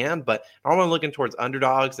that I can. But I'm looking towards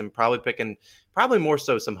underdogs and probably more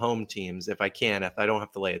so some home teams if I don't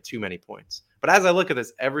have to lay too many points. But as I look at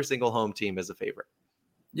this, every single home team is a favorite.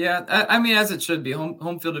 Yeah, I mean, as it should be.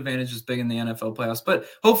 Home field advantage is big in the NFL playoffs, but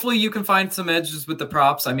hopefully you can find some edges with the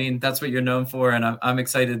props. I mean, that's what you're known for, and I'm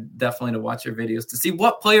excited definitely to watch your videos to see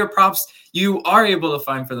what player props you are able to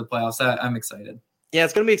find for the playoffs. I'm excited. Yeah,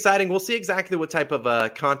 it's going to be exciting. We'll see exactly what type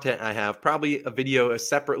of content I have. Probably a video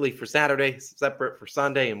separately for Saturday, separate for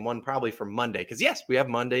Sunday, and one probably for Monday. Because, yes, we have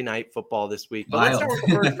Monday Night Football this week. But let's start with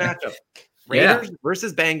the first matchup. Raiders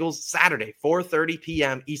versus Bengals, Saturday, 4:30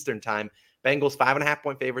 p.m. Eastern Time. Bengals 5.5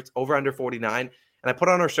 point favorites, over under 49. And I put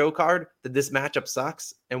on our show card that this matchup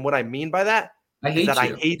sucks. And what I mean by that I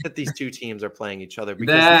hate that these two teams are playing each other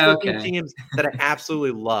because these are two teams that I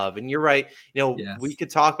absolutely love. And you're right. We could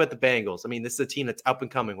talk about the Bengals. I mean, this is a team that's up and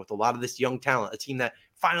coming with a lot of this young talent, a team that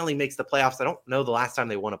finally makes the playoffs. I don't know the last time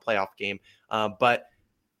they won a playoff game, but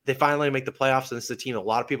they finally make the playoffs, and this is a team a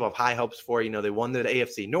lot of people have high hopes for. They won the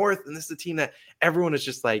AFC North, and this is a team that everyone is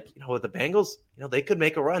just like, with the Bengals, they could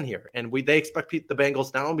make a run here. And they expect the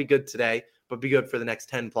Bengals not only be good today, but be good for the next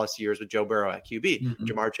 10 plus years with Joe Burrow at QB,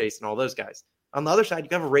 Jamar Chase, and all those guys. On the other side, you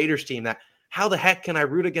have a Raiders team that, how the heck can I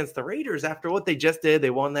root against the Raiders after what they just did? They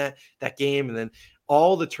won that game, and then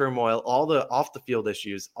all the turmoil, all the off the field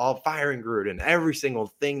issues, all firing Gruden, every single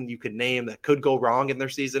thing you could name that could go wrong in their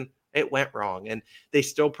season. It went wrong, and they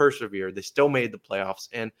still persevered. They still made the playoffs,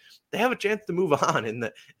 and they have a chance to move on in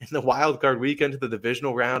the wild card weekend to the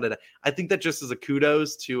divisional round. And I think that just as a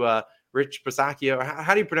kudos to Rich Bisaccia, or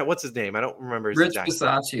how do you pronounce what's his name? I don't remember his Rich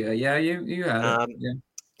Bisaccia. Yeah, you had it. Yeah.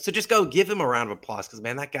 So just go give him a round of applause because,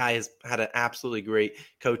 man, that guy has had an absolutely great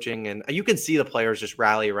coaching, and you can see the players just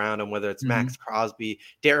rally around him, whether it's Max Crosby,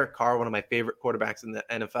 Derek Carr, one of my favorite quarterbacks in the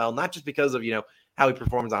NFL, not just because of, how he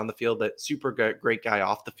performs on the field, but super great guy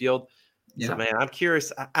off the field. Yeah. So, man, I'm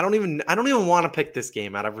curious. I don't even want to pick this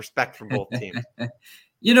game out of respect for both teams.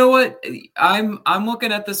 You know what? I'm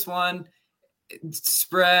looking at this one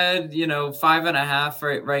spread,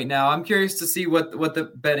 5.5 right now. I'm curious to see what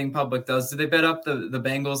the betting public does. Do they bet up the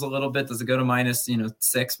Bengals a little bit? Does it go to minus,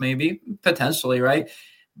 6 maybe? Potentially, right?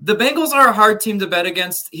 The Bengals are a hard team to bet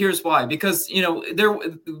against. Here's why. Because,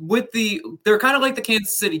 they're kind of like the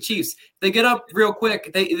Kansas City Chiefs. They get up real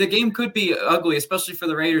quick. The game could be ugly, especially for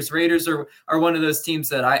the Raiders. Raiders are one of those teams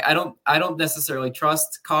that I don't necessarily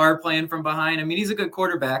trust Carr playing from behind. I mean, he's a good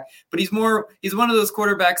quarterback, but he's one of those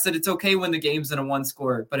quarterbacks that it's okay when the game's in a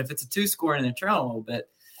 1-score. But if it's a 2-score and they're trailing a little bit,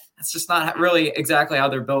 that's just not really exactly how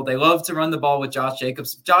they're built. They love to run the ball with Josh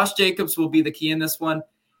Jacobs. Josh Jacobs will be the key in this one.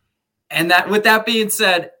 And with that being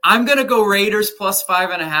said, I'm going to go Raiders plus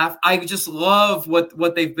 5.5. I just love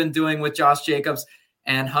what they've been doing with Josh Jacobs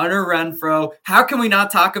and Hunter Renfrow. How can we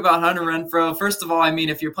not talk about Hunter Renfrow? First of all, I mean,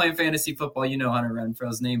 if you're playing fantasy football, you know Hunter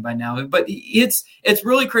Renfrow's name by now. But it's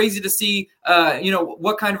really crazy to see,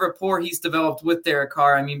 what kind of rapport he's developed with Derek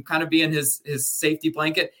Carr. I mean, kind of being his safety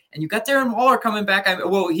blanket. And you got Darren Waller coming back.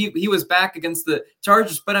 He was back against the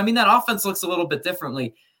Chargers, but I mean, that offense looks a little bit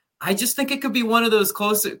differently. I just think it could be one of those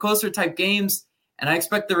closer type games, and I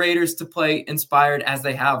expect the Raiders to play inspired as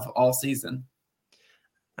they have all season.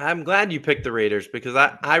 I'm glad you picked the Raiders because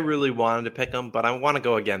I really wanted to pick them, but I want to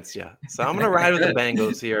go against you. So I'm going to ride with the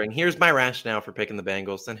Bengals here, and here's my rationale for picking the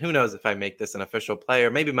Bengals. And who knows if I make this an official play,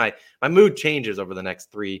 or maybe my mood changes over the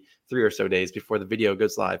next three or so days before the video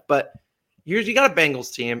goes live. But you got a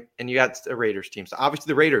Bengals team and you got a Raiders team. So obviously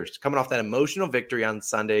the Raiders coming off that emotional victory on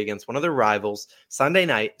Sunday against one of their rivals Sunday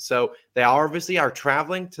night. So they obviously are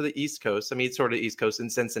traveling to the East Coast. I mean, it's sort of East Coast in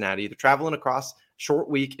Cincinnati. They're traveling across short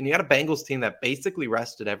week, and you got a Bengals team that basically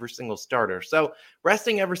rested every single starter. So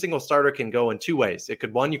resting every single starter can go in two ways. It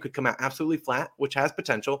could, one, you could come out absolutely flat, which has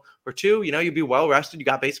potential, or two, you'd be well rested. You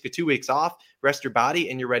got basically 2 weeks off, rest your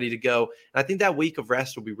body, and you're ready to go. And I think that week of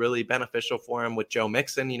rest will be really beneficial for him with Joe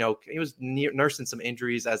Mixon. He was nursing some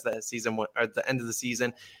injuries as the season went, or at the end of the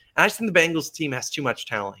season. And I just think the Bengals team has too much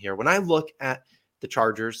talent here. When I look at the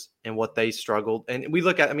Chargers and what they struggled, and we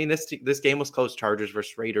look at, this game was close, Chargers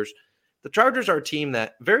versus Raiders. The Chargers are a team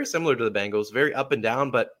that very similar to the Bengals, very up and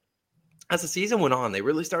down, but as the season went on, they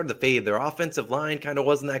really started to fade. Their offensive line kind of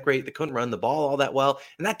wasn't that great. They couldn't run the ball all that well,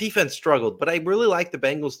 and that defense struggled. But I really like the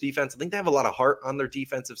Bengals defense. I think they have a lot of heart on their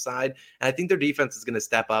defensive side, and I think their defense is going to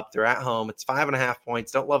step up. They're at home. It's 5.5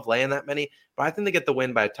 points. Don't love laying that many, but I think they get the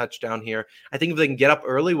win by a touchdown here. I think if they can get up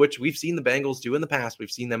early, which we've seen the Bengals do in the past,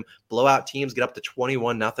 we've seen them blow out teams, get up to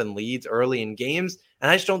 21-0 leads early in games,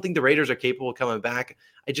 and I just don't think the Raiders are capable of coming back.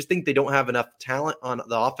 I just think they don't have enough talent on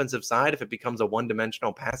the offensive side if it becomes a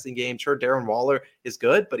one-dimensional passing game. Sure, Darren Waller is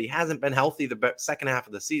good, but he hasn't been healthy the second half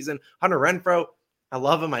of the season. Hunter Renfrow, I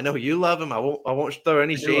love him. I know you love him. I won't throw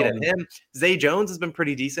any shade at him. Zay Jones has been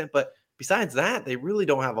pretty decent, but besides that, they really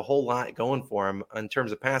don't have a whole lot going for him in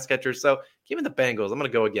terms of pass catchers. So give me the Bengals. I'm going to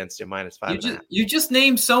go against you, -5.5. You just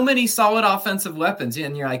named so many solid offensive weapons,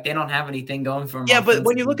 and you're like, they don't have anything going for them. Yeah, but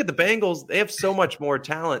when you look at the Bengals, they have so much more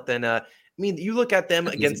talent than you look at them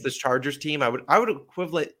against this Chargers team. I would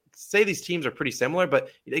equivalent say these teams are pretty similar, but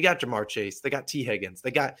they got Jamar Chase, they got T. Higgins,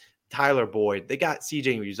 they got Tyler Boyd, they got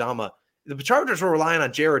CJ Uzomah. The Chargers were relying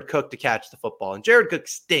on Jared Cook to catch the football, and Jared Cook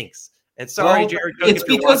stinks. And sorry, Jared Cook, it's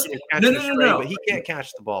because no, but he can't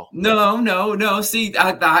catch the ball. No. See,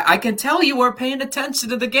 I can tell you were paying attention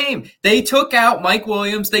to the game. They took out Mike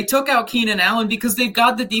Williams. They took out Keenan Allen because they've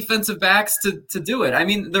got the defensive backs to do it. I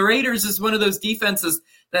mean, the Raiders is one of those defenses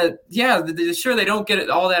that, sure, they don't get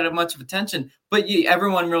all that much of attention, but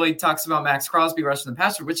everyone really talks about Max Crosby rushing the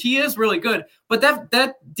passer, which he is really good. But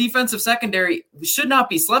that defensive secondary should not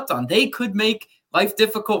be slept on. They could make life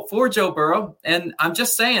difficult for Joe Burrow. And I'm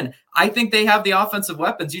just saying, I think they have the offensive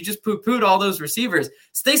weapons. You just poo-pooed all those receivers.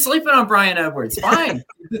 Stay sleeping on Bryan Edwards. Fine.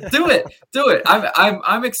 Do it.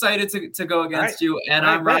 I'm excited to go against you, and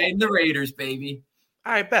I'm riding the Raiders, baby.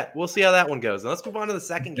 All right, bet. We'll see how that one goes. Now let's move on to the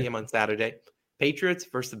second game on Saturday. Patriots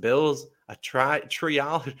versus the Bills, a trilogy,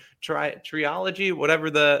 whatever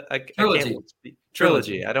the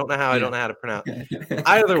trilogy. I don't know how to pronounce it.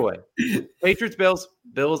 Either way, Patriots,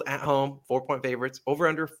 Bills at home, 4-point favorites, over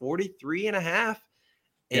under 43.5.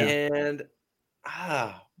 And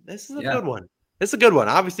this is a good one. This is a good one.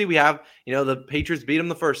 Obviously, we have, the Patriots beat them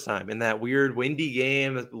the first time in that weird windy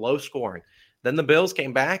game, low scoring. Then the Bills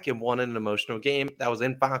came back and won an emotional game that was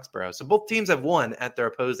in Foxborough. So both teams have won at their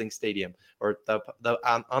opposing stadium or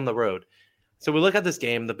on the road. So we look at this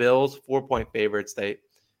game, the Bills, 4-point favorites. They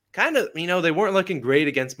kind of, they weren't looking great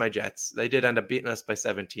against my Jets. They did end up beating us by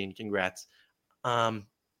 17. Congrats.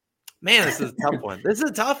 Man, this is a tough one. This is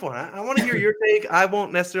a tough one. I want to hear your take. I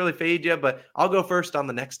won't necessarily fade you, but I'll go first on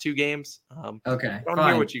the next two games. Okay. I want to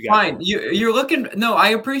hear what you got. Fine. You're looking – no, I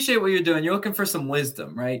appreciate what you're doing. You're looking for some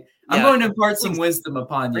wisdom, right? I'm going to impart some wisdom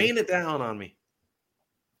upon you. Rain it down on me.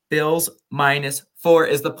 Bills -4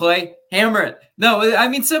 is the play. Hammer it. No, I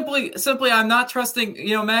mean, simply, I'm not trusting,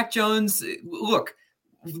 Mac Jones. Look,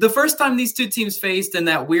 the first time these two teams faced in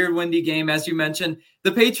that weird windy game, as you mentioned,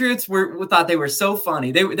 the Patriots thought they were so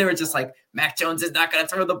funny. They were just like, Mac Jones is not going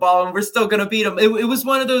to throw the ball and we're still going to beat him. It was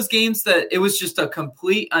one of those games that it was just a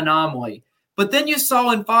complete anomaly. But then you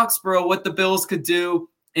saw in Foxborough what the Bills could do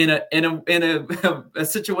in a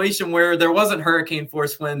situation where there wasn't hurricane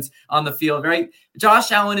force winds on the field, right?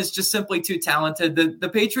 Josh Allen is just simply too talented. The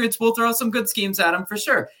Patriots will throw some good schemes at him for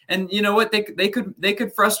sure. And you know what? They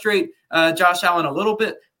could frustrate Josh Allen a little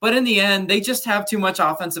bit, but in the end, they just have too much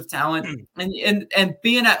offensive talent. And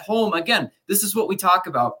being at home, again, this is what we talk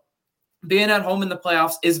about. Being at home in the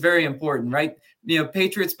playoffs is very important, right?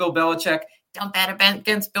 Patriots, Bill Belichick. Don't bet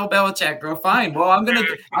against Bill Belichick, bro. Fine. Well,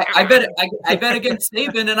 I bet against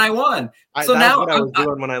Saban and I won. So now what I was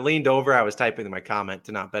doing when I leaned over, I was typing in my comment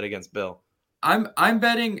to not bet against Bill. I'm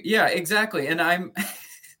betting. Yeah, exactly. And I'm,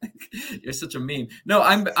 you're such a meme. No,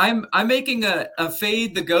 I'm making a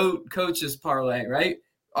fade the GOAT coaches parlay, right?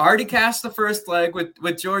 Already cashed the first leg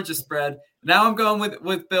with Georgia spread. Now I'm going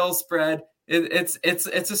with Bill's spread.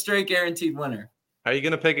 It's a straight guaranteed winner. Are you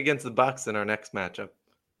going to pick against the Bucs in our next matchup?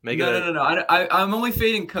 No. I'm only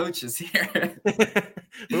fading coaches here.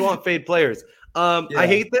 We want fade players. Yeah. I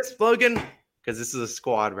hate this, Logan, because this is a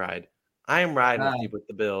squad ride. I am riding with you with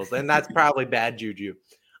the Bills, and that's probably bad juju.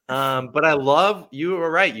 But I love you were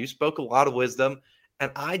right. You spoke a lot of wisdom,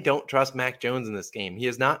 and I don't trust Mac Jones in this game. He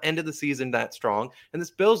has not ended the season that strong, and this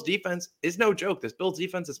Bills defense is no joke. This Bills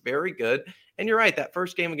defense is very good, and you're right. That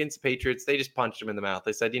first game against the Patriots, they just punched him in the mouth.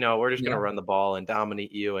 They said, we're just going to run the ball and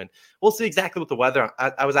dominate you, and we'll see exactly what the weather.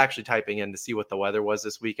 I was actually typing in to see what the weather was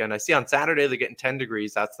this weekend. I see on Saturday they're getting 10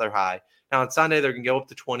 degrees. That's their high. Now on Sunday they're going to go up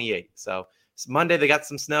to 28. So Monday they got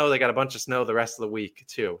some snow. They got a bunch of snow the rest of the week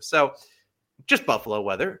too. So just Buffalo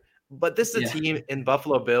weather. But this is a team in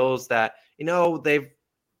Buffalo Bills that,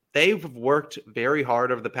 they've worked very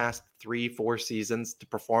hard over the past 3-4 seasons to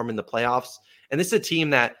perform in the playoffs. And this is a team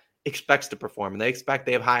that expects to perform, and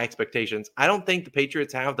they have high expectations. I don't think the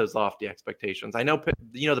Patriots have those lofty expectations. I know,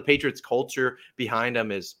 the Patriots culture behind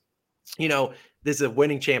them is, this is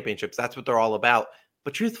winning championships. That's what they're all about.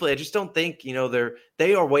 But truthfully, I just don't think,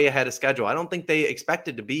 they are way ahead of schedule. I don't think they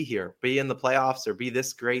expected to be here, be in the playoffs or be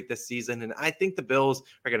this great this season. And I think the Bills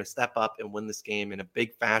are going to step up and win this game in a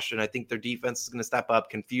big fashion. I think their defense is going to step up,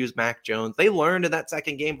 confuse Mac Jones. They learned in that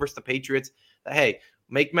second game versus the Patriots that, hey,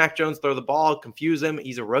 make Mac Jones throw the ball, confuse him.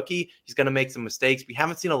 He's a rookie. He's going to make some mistakes. We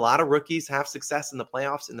haven't seen a lot of rookies have success in the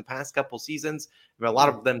playoffs in the past couple seasons. I mean, a lot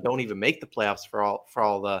of them don't even make the playoffs for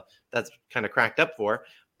all the that's kind of cracked up for.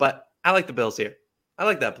 But I like the Bills here. I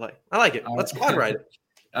like that play. I like it. Let's squad ride it.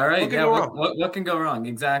 All right. What can go wrong?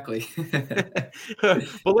 Exactly.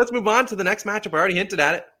 Well, let's move on to the next matchup. I already hinted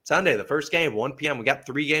at it. Sunday, the first game, 1 p.m. We got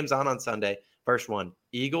 3 games on Sunday. First one,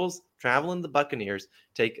 Eagles traveling the Buccaneers,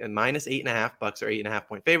 take a -8.5. Bucks are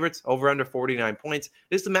 8.5-point favorites, over under 49 points.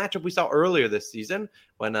 This is the matchup we saw earlier this season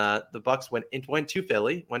when the Bucks went to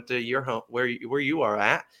Philly, went to your home where you are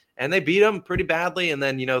at, and they beat them pretty badly. And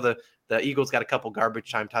then the Eagles got a couple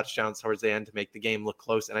garbage time touchdowns towards the end to make the game look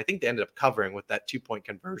close. And I think they ended up covering with that 2-point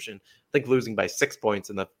conversion. I think losing by 6 points,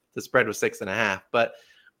 and the spread was 6.5. But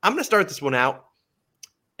I'm going to start this one out,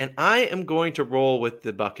 and I am going to roll with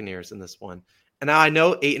the Buccaneers in this one. And now I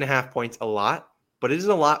know 8.5 points a lot, but it is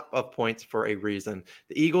a lot of points for a reason.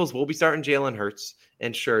 The Eagles will be starting Jalen Hurts.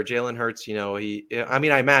 And sure, Jalen Hurts,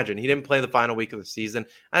 I imagine he didn't play the final week of the season.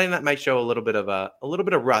 I think that might show a little bit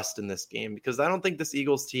of rust in this game, because I don't think this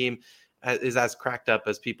Eagles team is as cracked up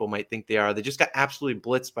as people might think they are. They just got absolutely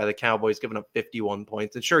blitzed by the Cowboys, giving up 51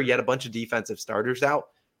 points. And sure, you had a bunch of defensive starters out,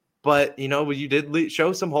 but you did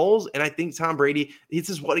show some holes. And I think Tom Brady, this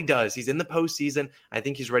is what he does. He's in the postseason. I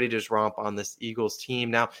think he's ready to just romp on this Eagles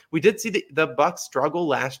team. Now, we did see the Bucs struggle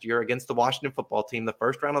last year against the Washington football team, the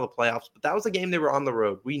first round of the playoffs, but that was a game they were on the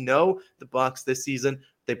road. We know the Bucs this season,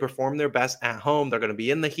 they perform their best at home. They're going to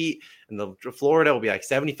be in the heat, and Florida will be like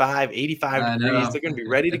 75, 85 degrees. They're going to be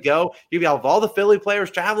ready to go. You have all the Philly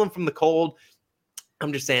players traveling from the cold.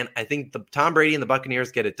 I'm just saying, I think the Tom Brady and the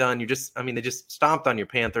Buccaneers get it done. They just stomped on your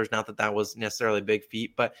Panthers. Not that that was necessarily a big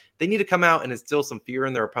feat, but they need to come out and instill some fear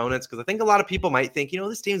in their opponents, because I think a lot of people might think,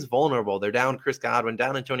 this team's vulnerable. They're down Chris Godwin,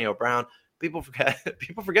 down Antonio Brown. People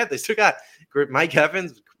forget they still got Mike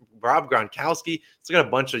Evans, Rob Gronkowski. Still got a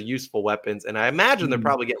bunch of useful weapons, and I imagine they're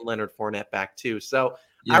probably getting Leonard Fournette back too. So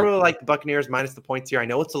I really like the Buccaneers minus the points here. I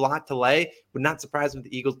know it's a lot to lay. Would not surprise me if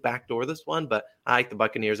the Eagles backdoor this one, but I like the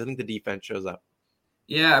Buccaneers. I think the defense shows up.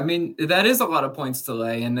 Yeah, I mean, that is a lot of points to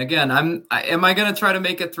lay. And again, am I going to try to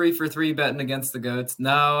make a 3-for-3 betting against the Goats?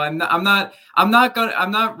 No, I'm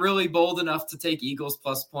not really bold enough to take Eagles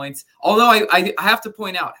plus points. Although I have to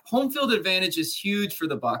point out, home field advantage is huge for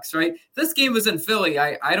the Bucs, right? If this game was in Philly,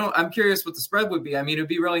 I'm curious what the spread would be. I mean, it'd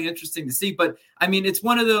be really interesting to see, but I mean, it's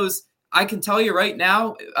one of those, I can tell you right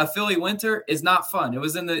now, a Philly winter is not fun. It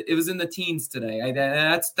was in the teens today.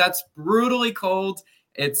 That's brutally cold.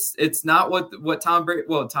 It's not what Tom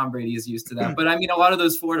Brady is used to that, but I mean, a lot of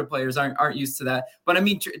those Florida players aren't used to that. But I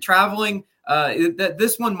mean, traveling,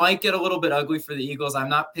 this one might get a little bit ugly for the Eagles. I'm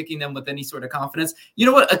not picking them with any sort of confidence. You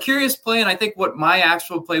know what? A curious play, and I think what my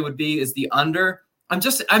actual play would be is the under. I'm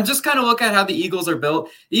just kind of looking at how the Eagles are built.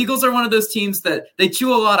 The Eagles are one of those teams that they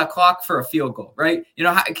chew a lot of clock for a field goal, right? You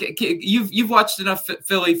know, you've watched enough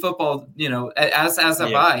Philly football, you know, as have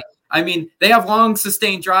I. I mean, they have long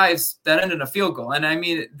sustained drives that end in a field goal. And I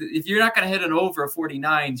mean, if you're not going to hit an over a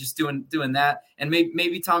 49, just doing that, and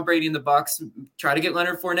maybe Tom Brady and the Bucs try to get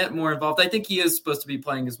Leonard Fournette more involved. I think he is supposed to be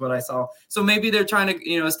playing is what I saw. So maybe they're trying to,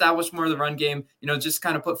 you know, establish more of the run game, you know, just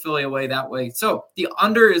kind of put Philly away that way. So the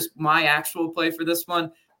under is my actual play for this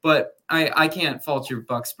one, but I can't fault your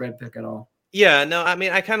Bucs spread pick at all. Yeah, no, I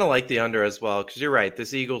mean, I kind of like the under as well, because you're right.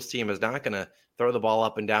 This Eagles team is not going to throw the ball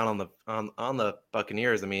up and down on the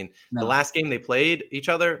Buccaneers. I mean, The last game they played each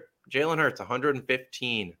other, Jalen Hurts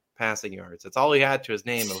 115 passing yards. That's all he had to his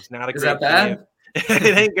name. It was not a great game.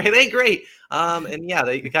 It ain't great. And yeah,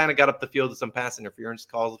 they kind of got up the field with some pass interference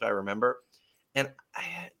calls, if I remember. And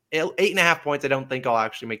 8.5 points, I don't think I'll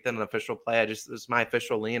actually make that an official play. It's my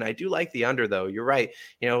official lean. I do like the under, though. You're right.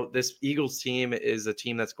 You know, this Eagles team is a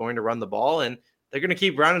team that's going to run the ball, and they're going to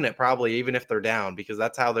keep running it probably even if they're down, because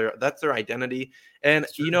that's their identity. And,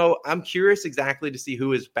 you know, I'm curious exactly to see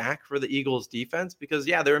who is back for the Eagles defense, because,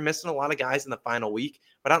 yeah, they were missing a lot of guys in the final week,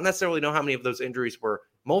 but I don't necessarily know how many of those injuries were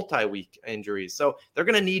multi-week injuries. So they're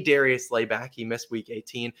going to need Darius Slay back. He missed week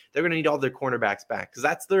 18. They're going to need all their cornerbacks back, because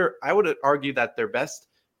I would argue that their best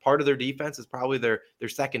part of their defense is probably their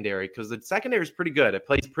secondary, because the secondary is pretty good. It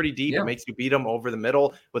plays pretty deep. Yeah. It makes you beat them over the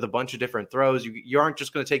middle with a bunch of different throws. You aren't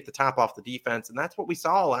just going to take the top off the defense, and that's what we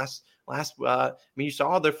saw last. You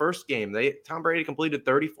saw their first game. Tom Brady completed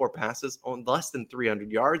 34 passes on less than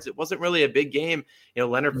 300 yards. It wasn't really a big game. You know,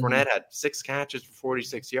 Leonard Fournette had 6 catches for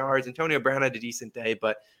 46 yards. Antonio Brown had a decent day,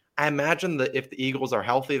 but I imagine that if the Eagles are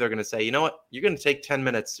healthy, they're going to say, you know what, you're going to take 10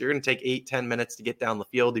 minutes. You're going to take 8-10 minutes to get down the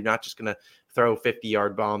field. You're not just going to throw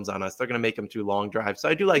 50-yard bombs on us. They're going to make them 2 long drives. So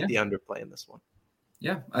I do like the underplay in this one.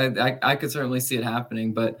 Yeah, I could certainly see it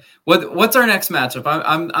happening. But what's our next matchup?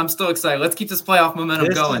 I'm still excited. Let's keep this playoff momentum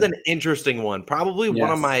going. This is an interesting one. Probably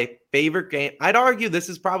one of my favorite games. I'd argue this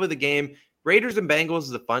is probably the game. Raiders and Bengals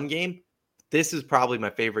is a fun game. This is probably my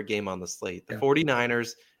favorite game on the slate. The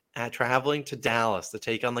 49ers traveling to Dallas to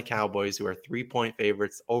take on the Cowboys, who are 3-point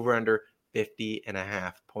favorites, over under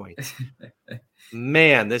 50.5 points.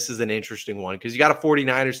 Man, this is an interesting one, because you got a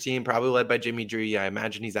 49ers team probably led by Jimmy G. I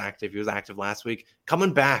imagine he's active. He was active last week,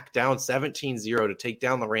 coming back down 17-0 to take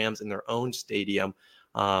down the Rams in their own stadium.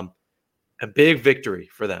 A big victory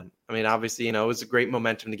for them. I mean, obviously, you know, it was a great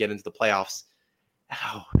momentum to get into the playoffs.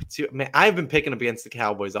 Man, I've been picking against the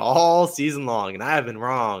Cowboys all season long, and I have been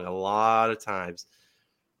wrong a lot of times.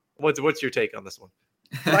 What's your take on this one?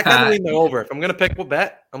 I kind of lean the over. If I'm going to pick a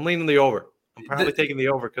bet, I'm leaning the over. I'm probably taking the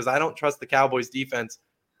over, because I don't trust the Cowboys defense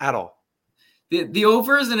at all. The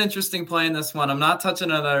over is an interesting play in this one. I'm not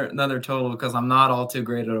touching another total, because I'm not all too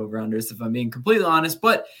great at over-unders, if I'm being completely honest.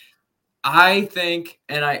 But I think,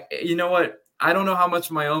 and you know what? I don't know how much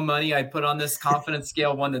of my own money I put on this confidence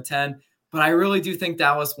scale 1 to 10, but I really do think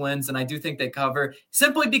Dallas wins, and I do think they cover,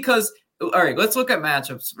 simply because, all right, let's look at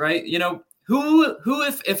matchups, right? You know, Who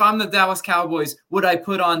if I'm the Dallas Cowboys, would I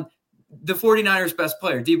put on the 49ers' best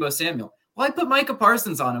player, Deebo Samuel? Well, I put Micah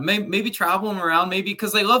Parsons on him. Maybe travel him around, maybe,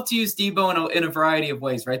 because they love to use Deebo in a variety of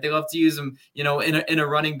ways, right? They love to use him, you know, in a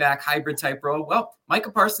running back hybrid type role. Well,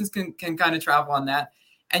 Micah Parsons can kind of travel on that.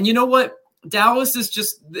 And you know what? Dallas is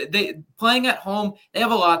just they playing at home. They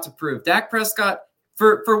have a lot to prove. Dak Prescott,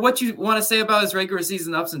 for what you want to say about his regular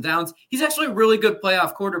season ups and downs, he's actually a really good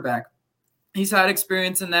playoff quarterback. He's had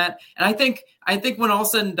experience in that. And I think when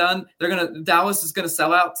all's said and done, Dallas is gonna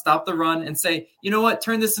sell out, stop the run, and say, you know what,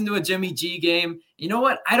 turn this into a Jimmy G game. You know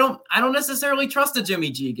what? I don't necessarily trust a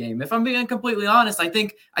Jimmy G game. If I'm being completely honest, I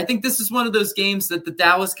think this is one of those games that the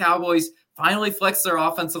Dallas Cowboys finally flex their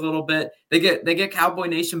offense a little bit. They get Cowboy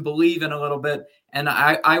Nation believe in a little bit. And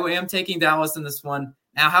I am taking Dallas in this one.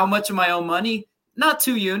 Now, how much of my own money? Not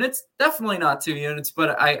 2 units, definitely not 2 units,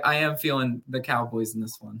 but I am feeling the Cowboys in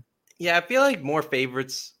this one. Yeah, I feel like more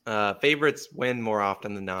favorites win more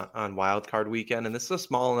often than not on wild card weekend, and this is a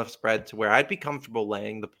small enough spread to where I'd be comfortable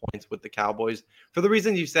laying the points with the Cowboys for the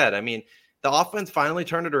reasons you said. I mean, the offense finally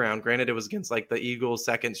turned it around. Granted, it was against like the Eagles'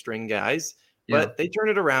 second string guys, but they turned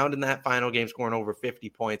it around in that final game, scoring over 50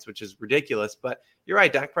 points, which is ridiculous. But you're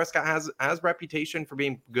right, Dak Prescott has reputation for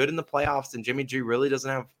being good in the playoffs, and Jimmy G really doesn't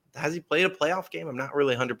have. Has he played a playoff game? I'm not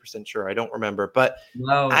really 100% sure. I don't remember, but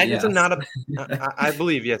I just am not I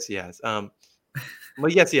believe yes, he has. Well,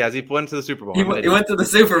 yes, he has. He went to the Super Bowl. He went to the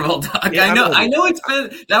Super Bowl, Doc. Yeah, I know it's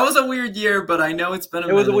been that was a weird year, but I know it's been.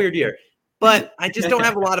 It was a weird year, but I just don't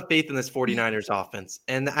have a lot of faith in this 49ers offense,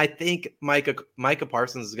 and I think Micah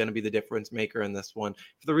Parsons is going to be the difference maker in this one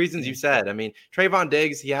for the reasons you said. I mean, Trayvon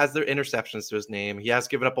Diggs, he has their interceptions to his name. He has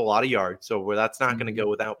given up a lot of yards, so that's not going to go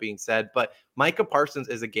without being said. But Micah Parsons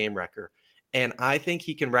is a game wrecker. And I think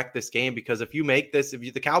he can wreck this game because if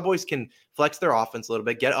the Cowboys can flex their offense a little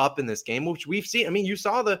bit, get up in this game, which we've seen. I mean, you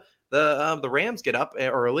saw the Rams get up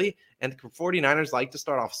early, and the 49ers like to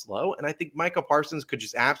start off slow. And I think Micah Parsons could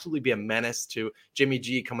just absolutely be a menace to Jimmy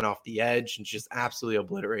G coming off the edge and just absolutely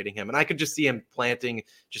obliterating him. And I could just see him planting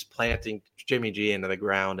Jimmy G into the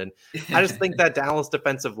ground. And I just think that Dallas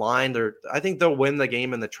defensive line, I think they'll win the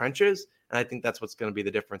game in the trenches. And I think that's what's going to be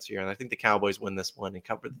the difference here. And I think the Cowboys win this one and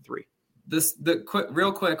cover the 3.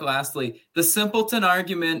 Real quick, lastly, the simpleton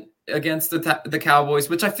argument against the Cowboys,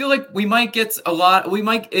 which I feel like we might get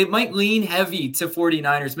it might lean heavy to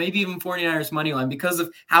 49ers, maybe even 49ers money line because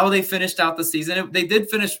of how they finished out the season. They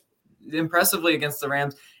did finish impressively against the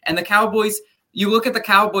Rams, and the Cowboys. You look at the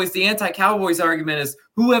Cowboys, the anti-Cowboys argument is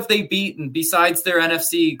who have they beaten besides their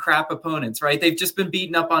NFC crap opponents, right? They've just been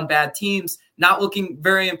beaten up on bad teams, not looking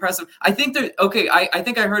very impressive. I think they're okay. I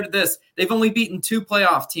think I heard of this. They've only beaten 2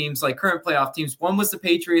 playoff teams, like current playoff teams. One was the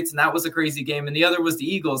Patriots, and that was a crazy game. And the other was the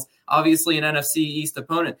Eagles, obviously an NFC East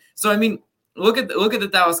opponent. So, I mean, look at the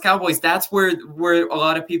Dallas Cowboys. That's where a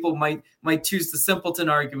lot of people might choose the simpleton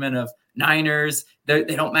argument of Niners. They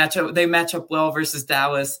don't match up. They match up well versus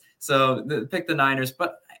Dallas. So pick the Niners,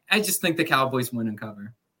 but I just think the Cowboys win and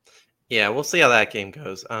cover. Yeah, we'll see how that game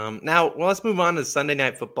goes. Now, let's move on to Sunday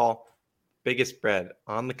Night Football. Biggest spread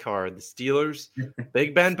on the card. The Steelers,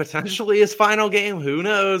 Big Ben, potentially his final game. Who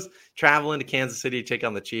knows? Traveling to Kansas City to take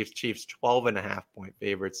on the Chiefs. Chiefs 12.5-point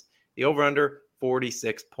favorites. The over-under,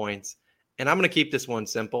 46 points. And I'm going to keep this one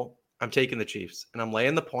simple. I'm taking the Chiefs, and I'm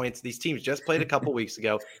laying the points. These teams just played a couple weeks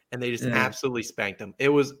ago, and they just absolutely spanked them. It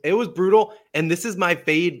was brutal, and this is my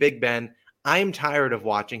fade, Big Ben. I am tired of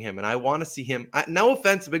watching him, and I want to see him. No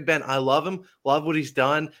offense to Big Ben. I love him, love what he's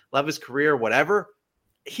done, love his career, whatever.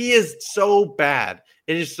 He is so bad.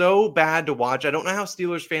 It is so bad to watch. I don't know how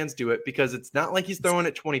Steelers fans do it because it's not like he's throwing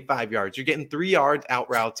it 25 yards. You're getting 3 yards out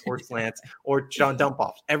routes or slants or dump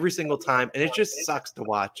offs every single time, and it just sucks to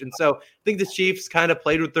watch. And so I think the Chiefs kind of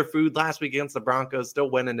played with their food last week against the Broncos,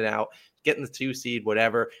 still winning it out, getting the 2 seed,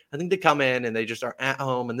 whatever. I think they come in and they just are at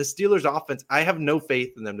home. And the Steelers offense, I have no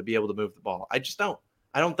faith in them to be able to move the ball. I just don't.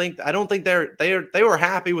 I don't think they were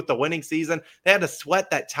happy with the winning season. They had to sweat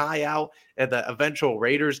that tie out at the eventual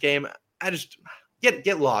Raiders game. I just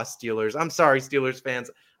get lost, Steelers. I'm sorry, Steelers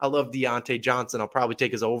fans. I love Deontay Johnson. I'll probably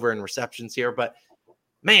take his over in receptions here, but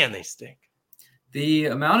man, they stink. The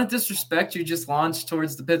amount of disrespect you just launched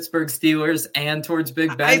towards the Pittsburgh Steelers and towards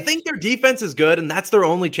Big Ben. I think their defense is good, and that's their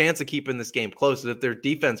only chance of keeping this game close, if their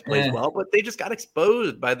defense plays well. But they just got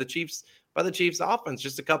exposed by the Chiefs offense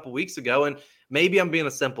just a couple weeks ago. And maybe I'm being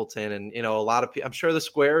a simpleton, and a lot of people, I'm sure the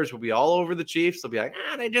squares will be all over the Chiefs. They'll be like,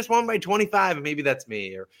 they just won by 25, and maybe that's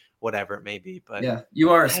me or whatever it may be. But yeah, you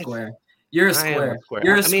are a square. You're a square.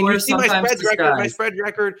 You're a square. You see my spreads record. My spread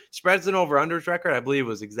record, spreads and over-unders record, I believe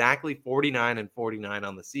was exactly 49-49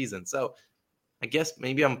 on the season. So I guess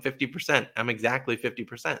maybe I'm 50%. I'm exactly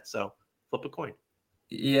 50%. So flip a coin.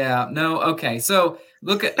 Yeah. No. Okay. So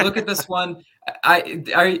look at this one. Are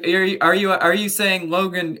you saying,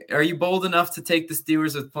 Logan, are you bold enough to take the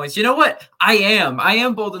Steelers with points? You know what? I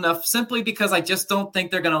am bold enough simply because I just don't think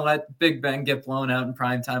they're going to let Big Ben get blown out in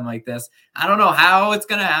prime time like this. I don't know how it's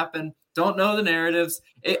going to happen. Don't know the narratives.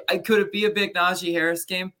 Could it be a big Najee Harris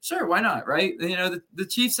game? Sure, why not, right? The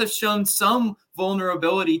Chiefs have shown some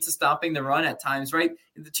vulnerability to stopping the run at times, right?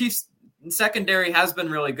 The Chiefs secondary has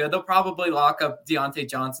been really good. They'll probably lock up Deontay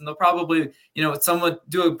Johnson. They'll probably, someone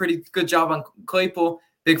do a pretty good job on Claypool.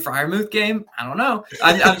 Big Freiermuth game? I don't know.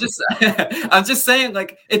 I'm just I'm just saying,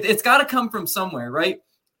 like, it's got to come from somewhere, right?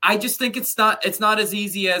 I just think it's not as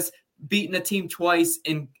easy as beating a team twice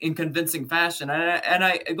in convincing fashion. And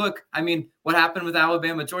I look, I mean, what happened with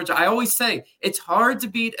Alabama, Georgia? I always say it's hard to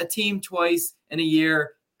beat a team twice in a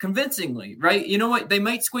year convincingly, right? You know what? They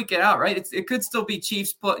might squeak it out, right? It could still be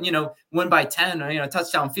Chiefs, win by 10 or,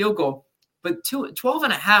 touchdown field goal. But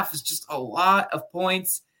 12.5 is just a lot of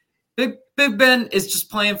points. Big Ben is just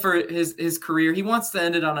playing for his career. He wants to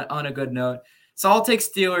end it on a good note. So I'll take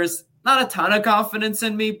Steelers. Not a ton of confidence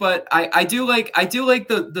in me, but I do like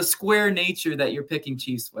the square nature that you're picking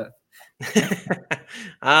Chiefs with.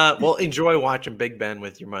 Well, enjoy watching Big Ben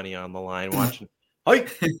with your money on the line. Watching.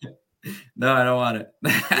 No, I don't want it.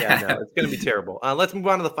 Yeah, no, it's going to be terrible. Let's move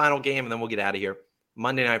on to the final game, and then we'll get out of here.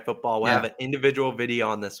 Monday Night Football. We'll have an individual video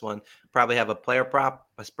on this one. Probably have a player prop,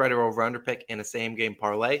 a spreader over-under pick, and a same-game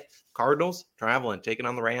parlay. Cardinals traveling, taking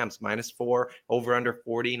on the Rams, -4, over-under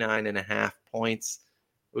 49.5 points.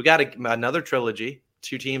 We got another trilogy.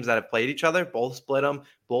 Two teams that have played each other, both split them,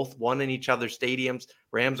 both won in each other's stadiums.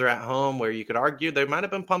 Rams are at home, where you could argue they might have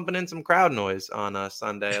been pumping in some crowd noise on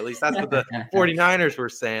Sunday. At least that's what the 49ers were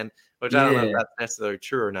saying, which I don't know if that's necessarily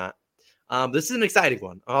true or not. This is an exciting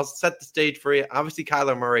one. I'll set the stage for you. Obviously,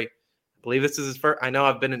 Kyler Murray, I believe this is his first. I know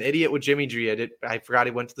I've been an idiot with Jimmy G. I forgot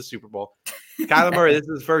he went to the Super Bowl. Kyler Murray, this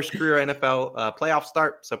is his first career NFL playoff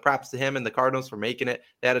start, so props to him and the Cardinals for making it.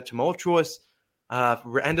 They had a tumultuous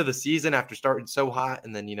end of the season after starting so hot,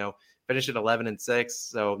 and then finished at 11-6,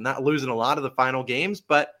 so not losing a lot of the final games,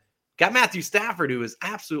 but got Matthew Stafford, who has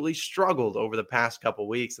absolutely struggled over the past couple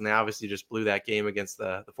weeks, and they obviously just blew that game against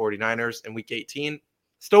the 49ers in Week 18.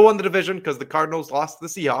 Still won the division because the Cardinals lost to the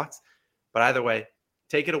Seahawks, but either way,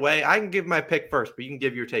 take it away. I can give my pick first, but you can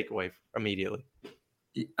give your takeaway immediately.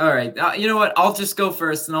 All right. You know what? I'll just go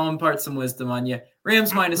first, and I'll impart some wisdom on you.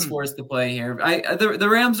 Rams -4 is the play here. The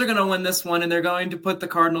Rams are going to win this one, and they're going to put the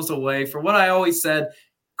Cardinals away. For what I always said,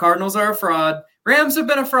 Cardinals are a fraud. Rams have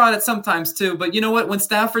been a fraud at sometimes too, but you know what? When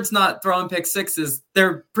Stafford's not throwing pick sixes,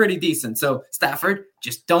 they're pretty decent. So Stafford,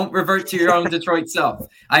 just don't revert to your own Detroit self.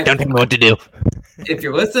 Don't tell me what to do. If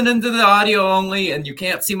you're listening to the audio only and you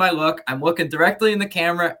can't see my look, I'm looking directly in the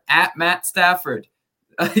camera at Matt Stafford.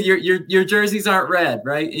 Your jerseys aren't red,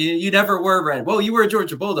 right? You never were red. Well, you were a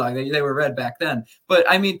Georgia Bulldog. They were red back then. But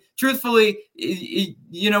I mean, truthfully,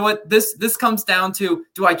 you know what? This comes down to,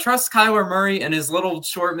 do I trust Kyler Murray and his little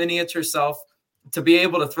short miniature self to be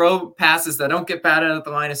able to throw passes that don't get batted at the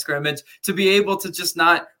line of scrimmage, to be able to just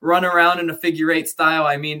not run around in a figure-8 style?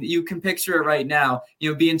 I mean, you can picture it right now,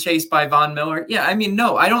 being chased by Von Miller. Yeah, I mean,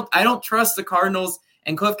 no, I don't trust the Cardinals.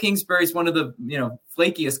 And Cliff Kingsbury is one of the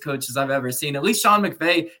flakiest coaches I've ever seen. At least Sean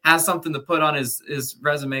McVay has something to put on his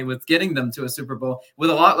resume with getting them to a Super Bowl with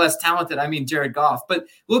a lot less talented. I mean, Jared Goff. But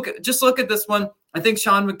look at this one. I think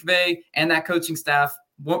Sean McVay and that coaching staff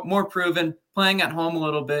more proven, playing at home a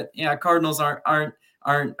little bit. Yeah, Cardinals aren't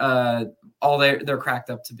all they're cracked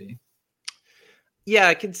up to be. Yeah,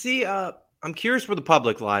 I can see. I'm curious where the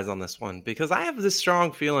public lies on this one, because I have this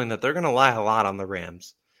strong feeling that they're going to lie a lot on the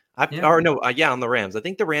Rams. On the Rams. I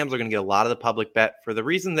think the Rams are going to get a lot of the public bet for the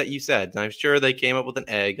reason that you said. And I'm sure they came up with an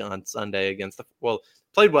egg on Sunday against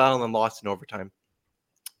played well and then lost in overtime.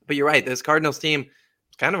 But you're right. This Cardinals team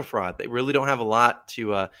is kind of a fraud. They really don't have a lot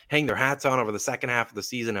to hang their hats on over the second half of the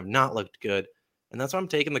season, have not looked good. And that's why I'm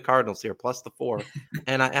taking the Cardinals here, plus the 4.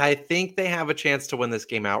 And I think they have a chance to win this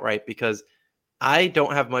game outright, because I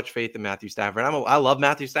don't have much faith in Matthew Stafford. I love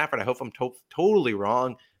Matthew Stafford. I hope I'm totally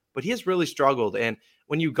wrong, but he has really struggled. And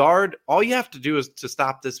when you guard, all you have to do is to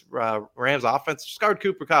stop this Rams offense. Just guard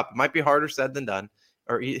Cooper Kupp. It might be harder said than done,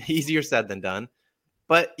 or easier said than done,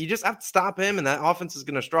 but you just have to stop him, and that offense is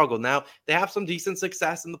going to struggle. Now, they have some decent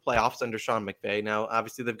success in the playoffs under Sean McVay. Now,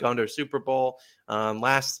 obviously, they've gone to a Super Bowl.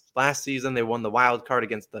 Last season, they won the wild card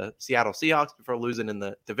against the Seattle Seahawks before losing in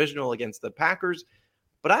the divisional against the Packers.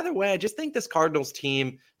 But either way, I just think this Cardinals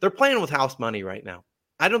team, they're playing with house money right now.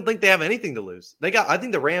 I don't think they have anything to lose. I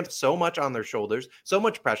think the Rams so much on their shoulders, so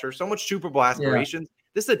much pressure, so much Super Bowl aspirations. Yeah.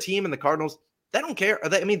 This is a team, and the Cardinals, they don't care.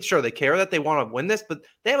 Sure, they care that they want to win this, but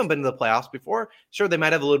they haven't been to the playoffs before. Sure, they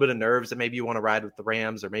might have a little bit of nerves, and maybe you want to ride with the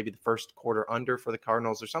Rams, or maybe the first quarter under for the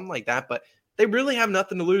Cardinals or something like that, but they really have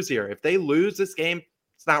nothing to lose here. If they lose this game,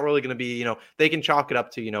 it's not really going to be, they can chalk it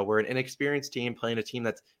up to, we're an inexperienced team playing a team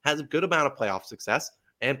that has a good amount of playoff success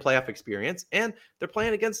and playoff experience, and they're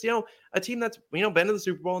playing against, a team that's, been to the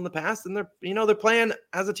Super Bowl in the past, and they're playing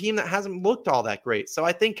as a team that hasn't looked all that great. So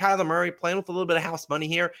I think Kyler Murray playing with a little bit of house money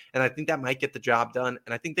here, and I think that might get the job done,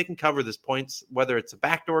 and I think they can cover this points, whether it's a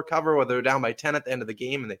backdoor cover, whether they're down by 10 at the end of the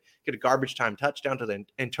game, and they get a garbage time touchdown to the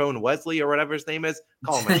Antone Wesley or whatever his name is,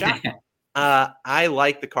 call him a shot. I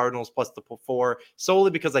like the Cardinals plus the 4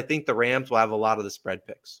 solely because I think the Rams will have a lot of the spread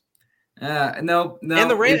picks. No. And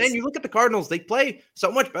the Rams, and you look at the Cardinals; they play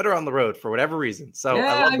so much better on the road for whatever reason. So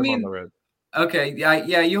I love them on the road. Okay,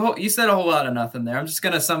 yeah. You said a whole lot of nothing there. I'm just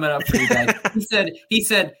gonna sum it up for you guys. He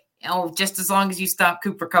said, "Oh, just as long as you stop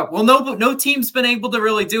Cooper Kupp." Well, no team's been able to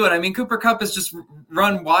really do it. I mean, Cooper Kupp has just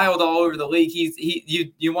run wild all over the league.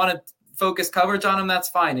 You want to focus coverage on him, that's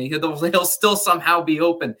fine. He'll still somehow be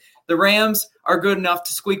open. The Rams are good enough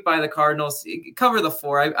to squeak by the Cardinals. Cover the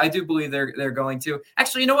 4. I do believe they're going to.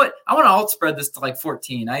 Actually, you know what? I want to alt spread this to like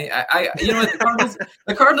 14. You know what?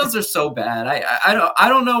 The Cardinals are so bad. I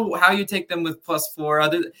don't know how you take them with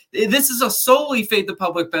 +4. This is a solely fade the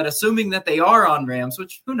public bet, assuming that they are on Rams,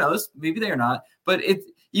 which who knows? Maybe they are not. But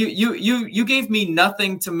you gave me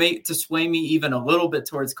nothing to sway me even a little bit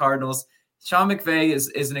towards Cardinals. Sean McVay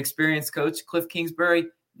is an experienced coach. Cliff Kingsbury,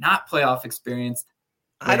 not playoff experienced.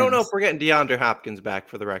 I don't know if we're getting DeAndre Hopkins back,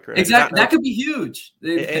 for the record. Exactly. That could be huge.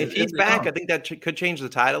 If he's back, I think that could change the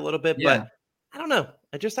tide a little bit. Yeah. But I don't know.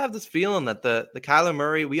 I just have this feeling that the Kyler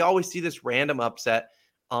Murray, we always see this random upset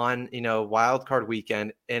on, wild card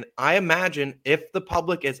weekend. And I imagine if the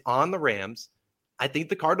public is on the Rams, I think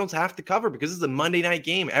the Cardinals have to cover because this is a Monday night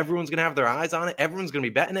game. Everyone's going to have their eyes on it. Everyone's going to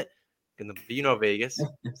be betting it. Vegas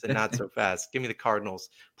said not so fast. Give me the Cardinals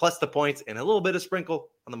plus the points and a little bit of sprinkle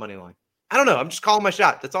on the money line. I don't know. I'm just calling my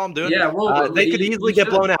shot. That's all I'm doing. Yeah, well, they could easily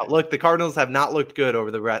get blown out. Look, the Cardinals have not looked good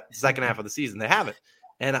over the second half of the season. They haven't.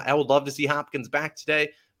 And I would love to see Hopkins back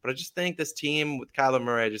today. But I just think this team with Kyler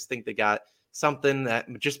Murray, I just think they got something that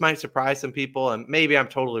just might surprise some people. And maybe I'm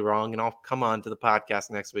totally wrong. And I'll come on to the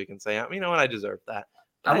podcast next week and say, you know what? I deserve that.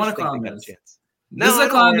 I want to clown this. This is a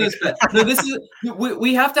clown nose bet. No, this is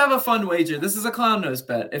we have to have a fun wager. This is a clown nose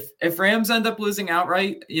bet. If Rams end up losing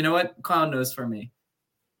outright, you know what? Clown nose for me.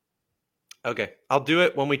 Okay, I'll do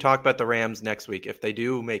it when we talk about the Rams next week. If they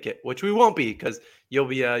do make it, which we won't be, because you'll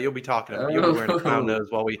be talking about you'll be wearing a clown nose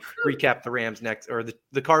while we recap the Rams next or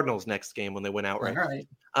the Cardinals next game when they win outright.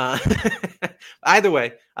 All right. Either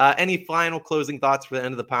way, any final closing thoughts for the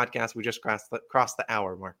end of the podcast? We just crossed the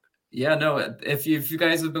hour mark. Yeah, no, if you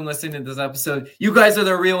guys have been listening to this episode, you guys are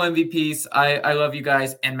the real MVPs. I love you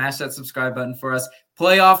guys, and mash that subscribe button for us.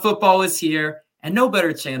 Playoff football is here, and no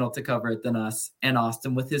better channel to cover it than us and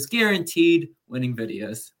Austin with his guaranteed winning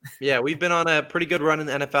videos. Yeah, we've been on a pretty good run in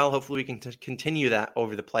the NFL. Hopefully we can continue that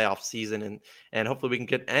over the playoff season and hopefully we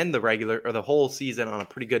can end the regular or the whole season on a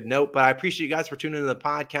pretty good note. But I appreciate you guys for tuning into the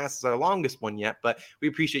podcast. It's our longest one yet, but we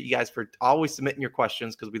appreciate you guys for always submitting your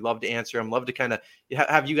questions because we love to answer them. Love to kind of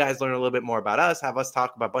have you guys learn a little bit more about us, have us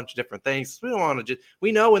talk about a bunch of different things. We don't want to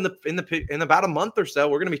we know in about a month or so,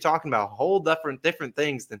 we're going to be talking about a whole different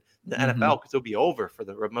things than the NFL because it'll be over for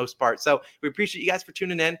the most part. So we appreciate you guys for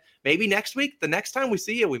tuning in. Maybe next week, the next time we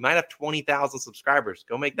see you, we might have 20,000 subscribers.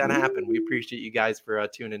 Go make that happen. We appreciate you guys for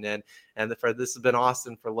tuning in. And this has been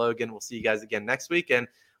Austin for Logan. We'll see you guys again next week. And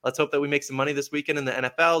let's hope that we make some money this weekend in the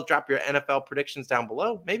NFL. Drop your NFL predictions down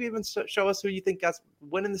below. Maybe even show us who you think guys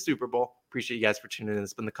winning the Super Bowl. Appreciate you guys for tuning in.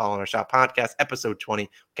 It's been the Call on Our Shot podcast, episode 20.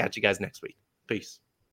 Catch you guys next week. Peace.